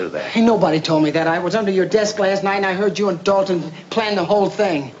told you that? Hey, nobody told me that. I was under your desk last night and I heard you and Dalton plan the whole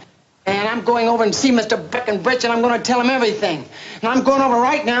thing. And I'm going over and see Mr. Breckenbridge and I'm going to tell him everything. And I'm going over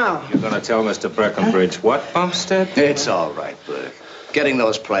right now. You're going to tell Mr. Breckenbridge what, Bumstead? It's all right, Bert. Getting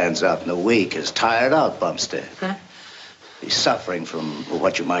those plans out in a week is tired out Bumstead. Huh? He's suffering from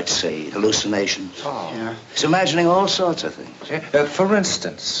what you might say hallucinations. Oh. Yeah. He's imagining all sorts of things. For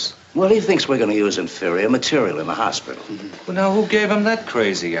instance? Well, he thinks we're going to use inferior material in the hospital. Well, now, who gave him that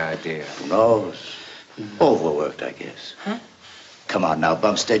crazy idea? Who knows? Overworked, I guess. Huh? Come on now,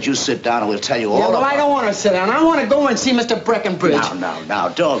 Bumstead, you sit down and we'll tell you all Well, about I don't want to sit down. I want to go and see Mr. Breckenbridge. Now,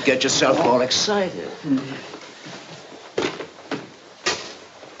 don't get yourself all excited.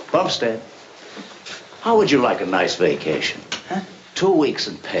 Bumstead, how would you like a nice vacation? Huh? 2 weeks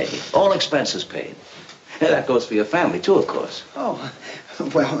and paid. All expenses paid. That goes for your family, too, of course. Oh,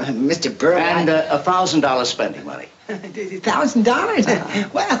 well, Mr. Burr... And $1,000 spending money.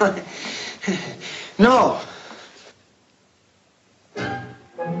 $1,000? Well, no.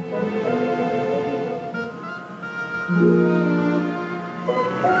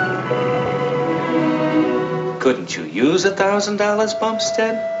 Couldn't you use $1,000,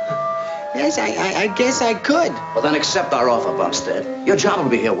 Bumstead? Yes, I guess I could. Well, then accept our offer, Bumstead. Your job will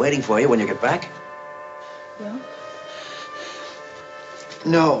be here waiting for you when you get back. Well,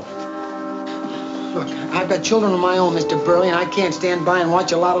 no. Look, I've got children of my own, Mr. Burley, and I can't stand by and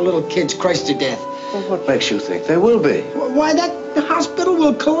watch a lot of little kids crushed to death. Well, what makes you think they will be? Why, that hospital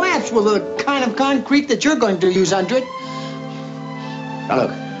will collapse with the kind of concrete that you're going to use under it. Now,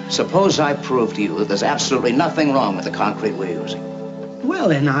 look, suppose I prove to you that there's absolutely nothing wrong with the concrete we're using. Well,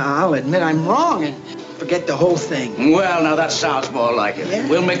 then I'll admit I'm wrong and forget the whole thing. Well, now that sounds more like it. Yeah.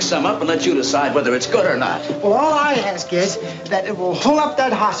 We'll mix some up and let you decide whether it's good or not. Well, all I ask is that it will hold up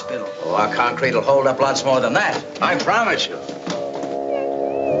that hospital. Oh, our concrete will hold up lots more than that. I promise you.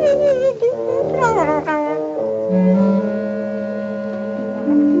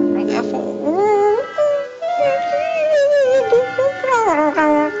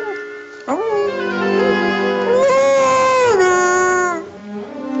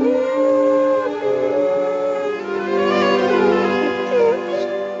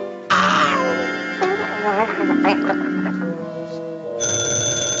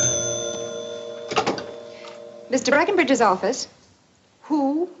 Mr. Breckenbridge's office?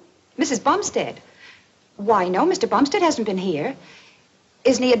 Who? Mrs. Bumstead? Why, no, Mr. Bumstead hasn't been here.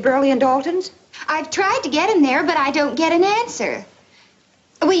 Isn't he at Burley and Dalton's? I've tried to get him there, but I don't get an answer.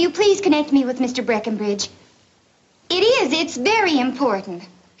 Will you please connect me with Mr. Breckenbridge? It's very important.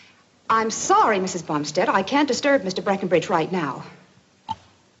 I'm sorry, Mrs. Bumstead. I can't disturb Mr. Breckenbridge right now.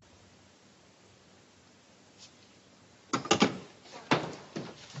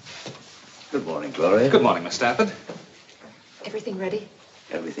 Good morning, Gloria. Good morning, Miss Stafford. Everything ready?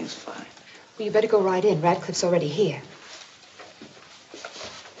 Everything's fine. Well, you better go right in. Radcliffe's already here.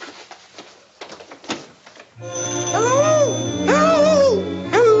 Hello! Hello!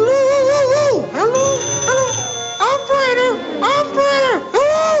 Hello! Hello! Hello! Operator! Operator!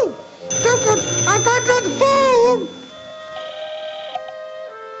 Hello! I got that phone!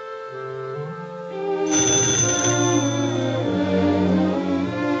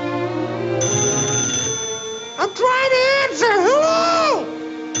 I'm trying to answer! Hello!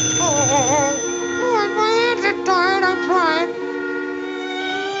 Oh, my hands are tired. I'm trying.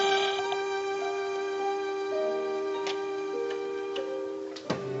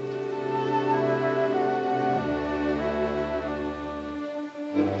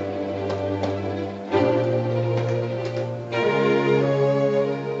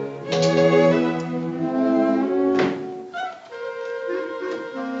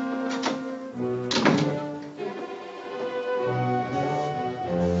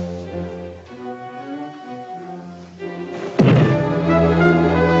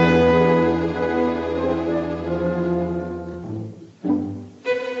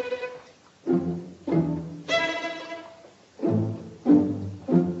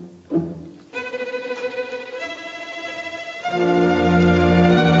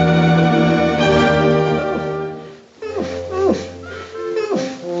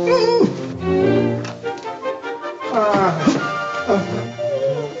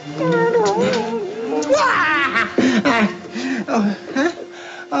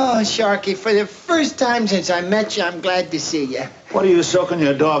 Sharky, for the first time since I met you, I'm glad to see you. What are you soaking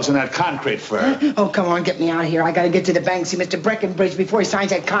your dogs in that concrete for? Oh, come on, get me out of here. I gotta get to the bank, see Mr. Breckenbridge before he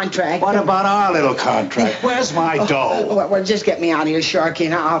signs that contract. What about our little contract? Where's my dough? Well, just get me out of here, Sharky,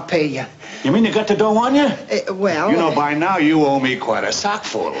 and I'll pay you. You mean you got the dough on you? Well... You know, by now you owe me quite a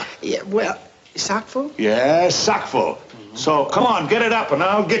sockful. Yeah, well, sockful? Yes, sockful. So, come on, get it up, and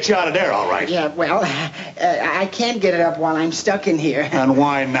I'll get you out of there, all right. Yeah, well, I can't get it up while I'm stuck in here. And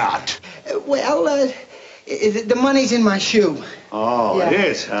why not? The money's in my shoe. Oh, yeah. It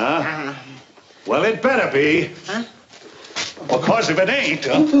is, huh? Well, it better be. Huh? Of course, if it ain't,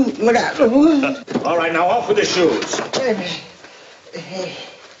 huh? Look out. All right, now off with the shoes.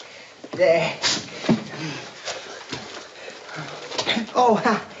 There. Oh,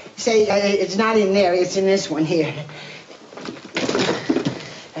 Say, it's not in there. It's in this one here.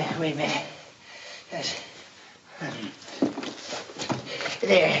 Wait a minute.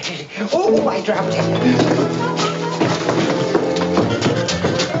 There. Oh, I dropped it.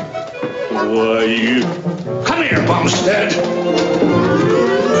 Why, you... Come here, Bumstead.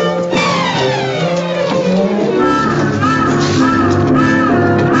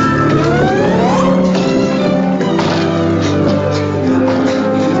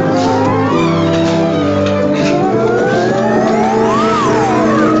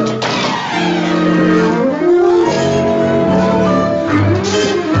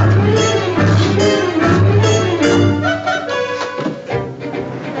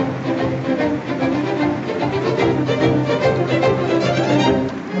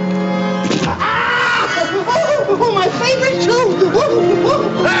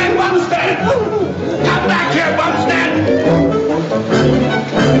 Hey, Bumstead! Come back here, Bumstead!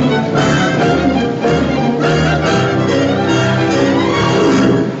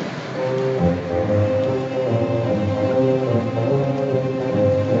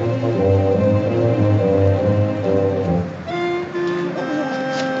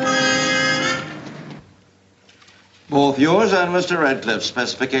 Both yours and Mr. Radcliffe's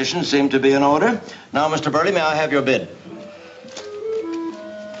specifications seem to be in order. Now, Mr. Burley, may I have your bid?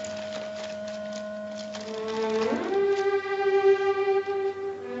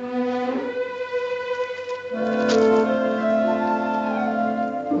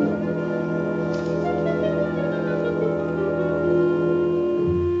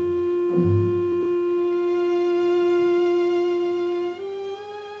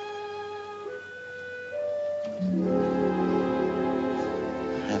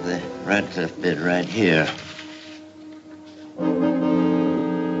 Radcliffe bid right here.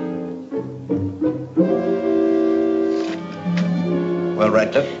 Well,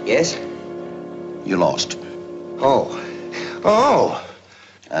 Radcliffe? Yes? You lost. Oh. Oh.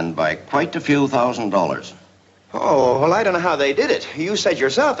 And by quite a few $1,000s. Oh, well, I don't know how they did it. You said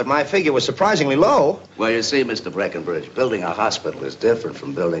yourself that my figure was surprisingly low. Well, you see, Mr. Breckenbridge, building a hospital is different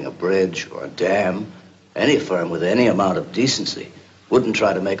from building a bridge or a dam. Any firm with any amount of decency wouldn't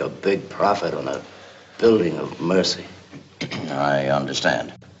try to make a big profit on a building of mercy. I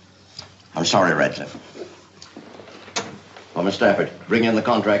understand. I'm sorry, Radcliffe. Oh, Miss Stafford, bring in the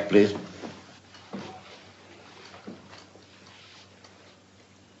contract, please.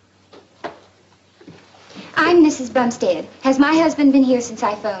 I'm Mrs. Bumstead. Has my husband been here since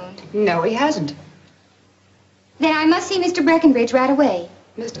I phoned? No, he hasn't. Then I must see Mr. Breckenbridge right away.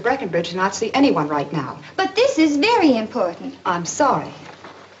 Mr. Breckenbridge cannot see anyone right now. But this is very important. I'm sorry.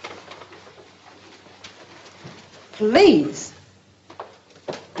 Please.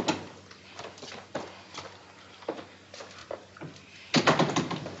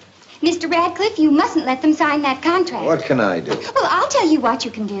 Mr. Radcliffe, you mustn't let them sign that contract. What can I do? Well, I'll tell you what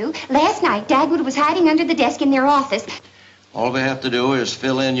you can do. Last night, Dagwood was hiding under the desk in their office. All we have to do is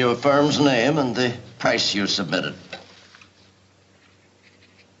fill in your firm's name and the price you submitted.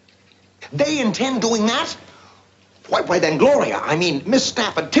 They intend doing that? Why then, Gloria, I mean, Miss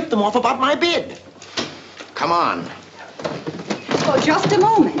Stafford tipped them off about my bid. Come on. Oh, just a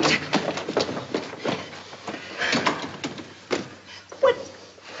moment. What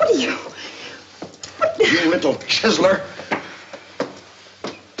are you... You little chiseler.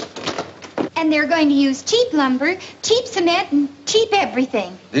 And they're going to use cheap lumber, cheap cement, and cheap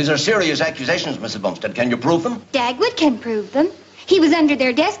everything. These are serious accusations, Mrs. Bumstead. Can you prove them? Dagwood can prove them. He was under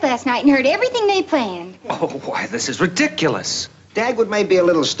their desk last night and heard everything they planned. Oh, why, this is ridiculous. Dagwood may be a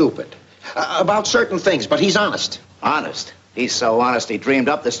little stupid about certain things, but he's honest. Honest? He's so honest he dreamed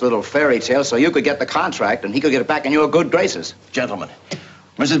up this little fairy tale so you could get the contract and he could get it back in your good graces. Gentlemen,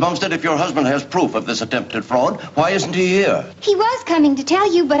 Mrs. Bumstead, if your husband has proof of this attempted fraud, why isn't he here? He was coming to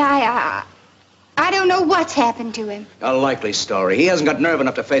tell you, but I don't know what's happened to him. A likely story. He hasn't got nerve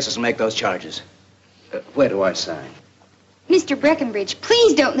enough to face us and make those charges. Where do I sign? Mr. Breckenbridge,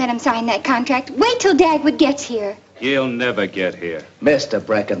 please don't let him sign that contract. Wait till Dagwood gets here. He'll never get here. Mr.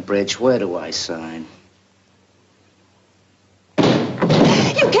 Breckenbridge, where do I sign? You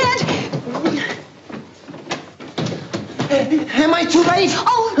can't! Am I too late?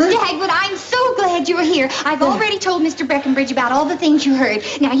 Oh, Dagwood, I'm so glad you're here. I've already told Mr. Breckenbridge about all the things you heard.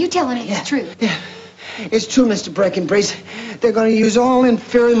 Now, you tell him it's true. Yeah, it's true, Mr. Breckenbridge. They're going to use all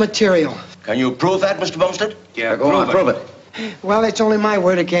inferior material. Can you prove that, Mr. Bumstead? Yeah, go on, prove it. Well, it's only my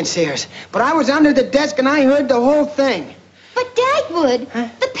word against theirs. But I was under the desk and I heard the whole thing. But Dagwood,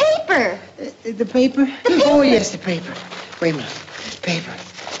 the paper. The paper? Oh, yes, the paper. Wait a minute. Paper.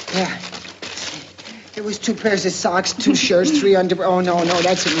 Yeah. It was 2 pairs of socks, 2 shirts, 3 underwear. Oh, no,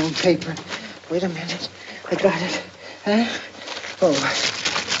 that's an old paper. Wait a minute. I got it. Huh? Oh.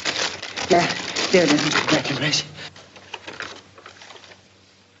 Yeah, there it is, Mr. Breckenridge.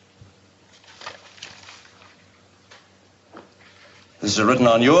 This is written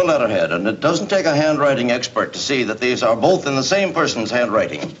on your letterhead, and it doesn't take a handwriting expert to see that these are both in the same person's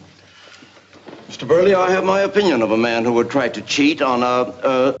handwriting. Mr. Burley, I have my opinion of a man who would try to cheat on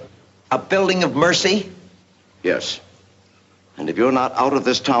A building of mercy? Yes. And if you're not out of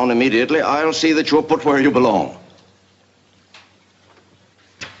this town immediately, I'll see that you're put where you belong.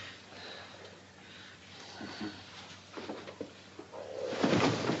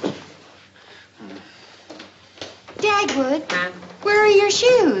 Dagwood, where are your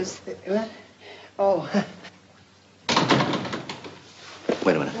shoes? What? Oh.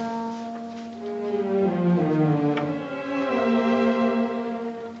 Wait a minute.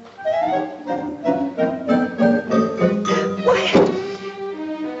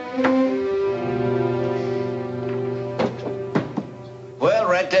 Well,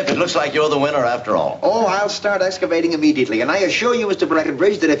 Ratcliffe, it looks like you're the winner after all. Oh, I'll start excavating immediately. And I assure you, Mr.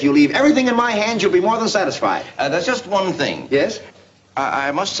 Breckenridge, that if you leave everything in my hands, you'll be more than satisfied. There's just one thing. Yes?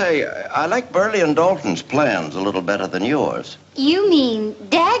 I must say, I like Burley and Dalton's plans a little better than yours. You mean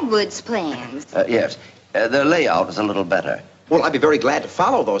Dagwood's plans? Yes. Their layout is a little better. Well, I'd be very glad to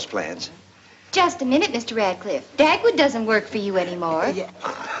follow those plans. Just a minute, Mr. Radcliffe. Dagwood doesn't work for you anymore.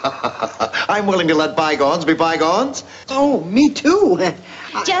 I'm willing to let bygones be bygones. Oh, me too.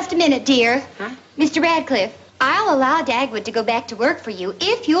 Just a minute, dear. Huh? Mr. Radcliffe, I'll allow Dagwood to go back to work for you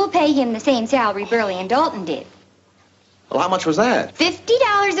if you'll pay him the same salary Burley and Dalton did. Well, how much was that?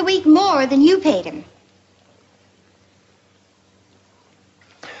 $50 a week more than you paid him.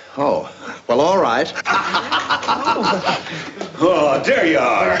 Oh, well, all right. Oh, there you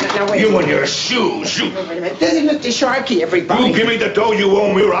are. Now, wait. You and your shoes. You... Wait a minute. This is Mr. Sharkey, everybody. You give me the dough you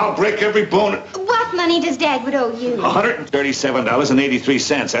owe me or I'll break every bone. What money does Dagwood owe you?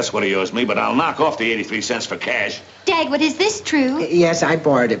 $137.83. That's what he owes me, but I'll knock off the 83 cents for cash. Dagwood, is this true? Yes, I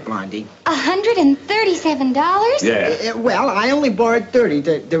borrowed it, Blondie. $137? Yeah. Well, I only borrowed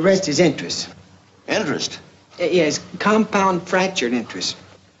 30. The rest is interest. Interest? Yes, compound fractured interest.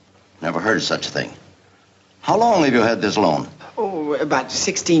 Never heard of such a thing. How long have you had this loan? Oh, about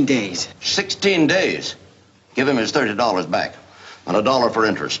 16 days. 16 days. Give him his $30 back. And $1 for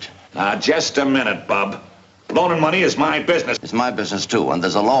interest. Now, just a minute, Bub. Loaning money is my business. It's my business, too, and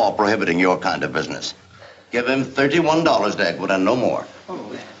there's a law prohibiting your kind of business. Give him $31, Dagwood, and no more.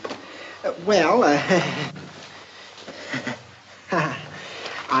 Oh,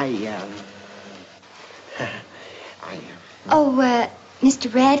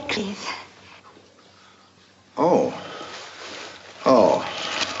 Mr. Radcliffe. Oh,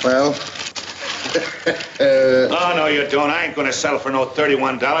 well. Oh, no, you don't. I ain't gonna settle for no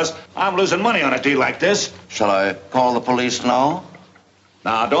 $31. I'm losing money on a deal like this. Shall I call the police now?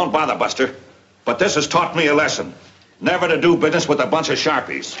 Now, don't bother, Buster. But this has taught me a lesson. Never to do business with a bunch of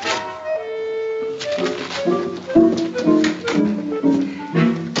sharpies.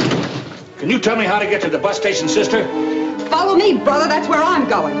 Can you tell me how to get to the bus station, sister? Follow me, brother. That's where I'm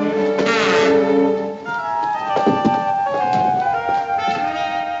going.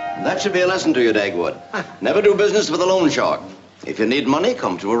 That should be a lesson to you, Dagwood. Never do business with a loan shark. If you need money,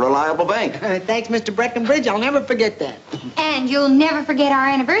 come to a reliable bank. Thanks, Mr. Breckenridge. I'll never forget that. And you'll never forget our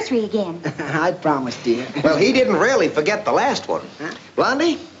anniversary again. I promise, dear. Well, he didn't really forget the last one. Huh?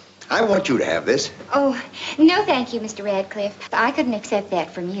 Blondie, I want you to have this. Oh, no thank you, Mr. Radcliffe. I couldn't accept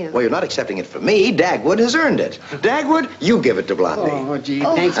that from you. Well, you're not accepting it from me. Dagwood has earned it. Dagwood, you give it to Blondie. Oh, gee,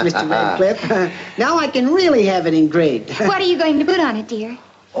 thanks, Mr. Radcliffe. Now I can really have it engraved. What are you going to put on it, dear?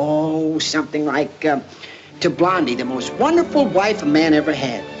 Oh, something like, to Blondie, the most wonderful wife a man ever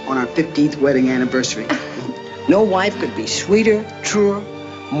had, on our 15th wedding anniversary. No wife could be sweeter, truer,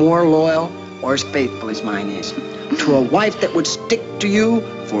 more loyal, or as faithful as mine is. To a wife that would stick to you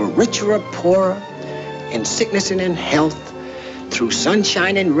for richer or poorer, in sickness and in health, through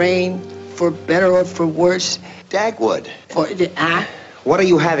sunshine and rain, for better or for worse. Dagwood. What are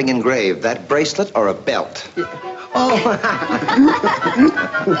you having engraved, that bracelet or a belt? Oh,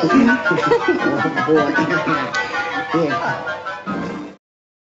 boy. Yeah.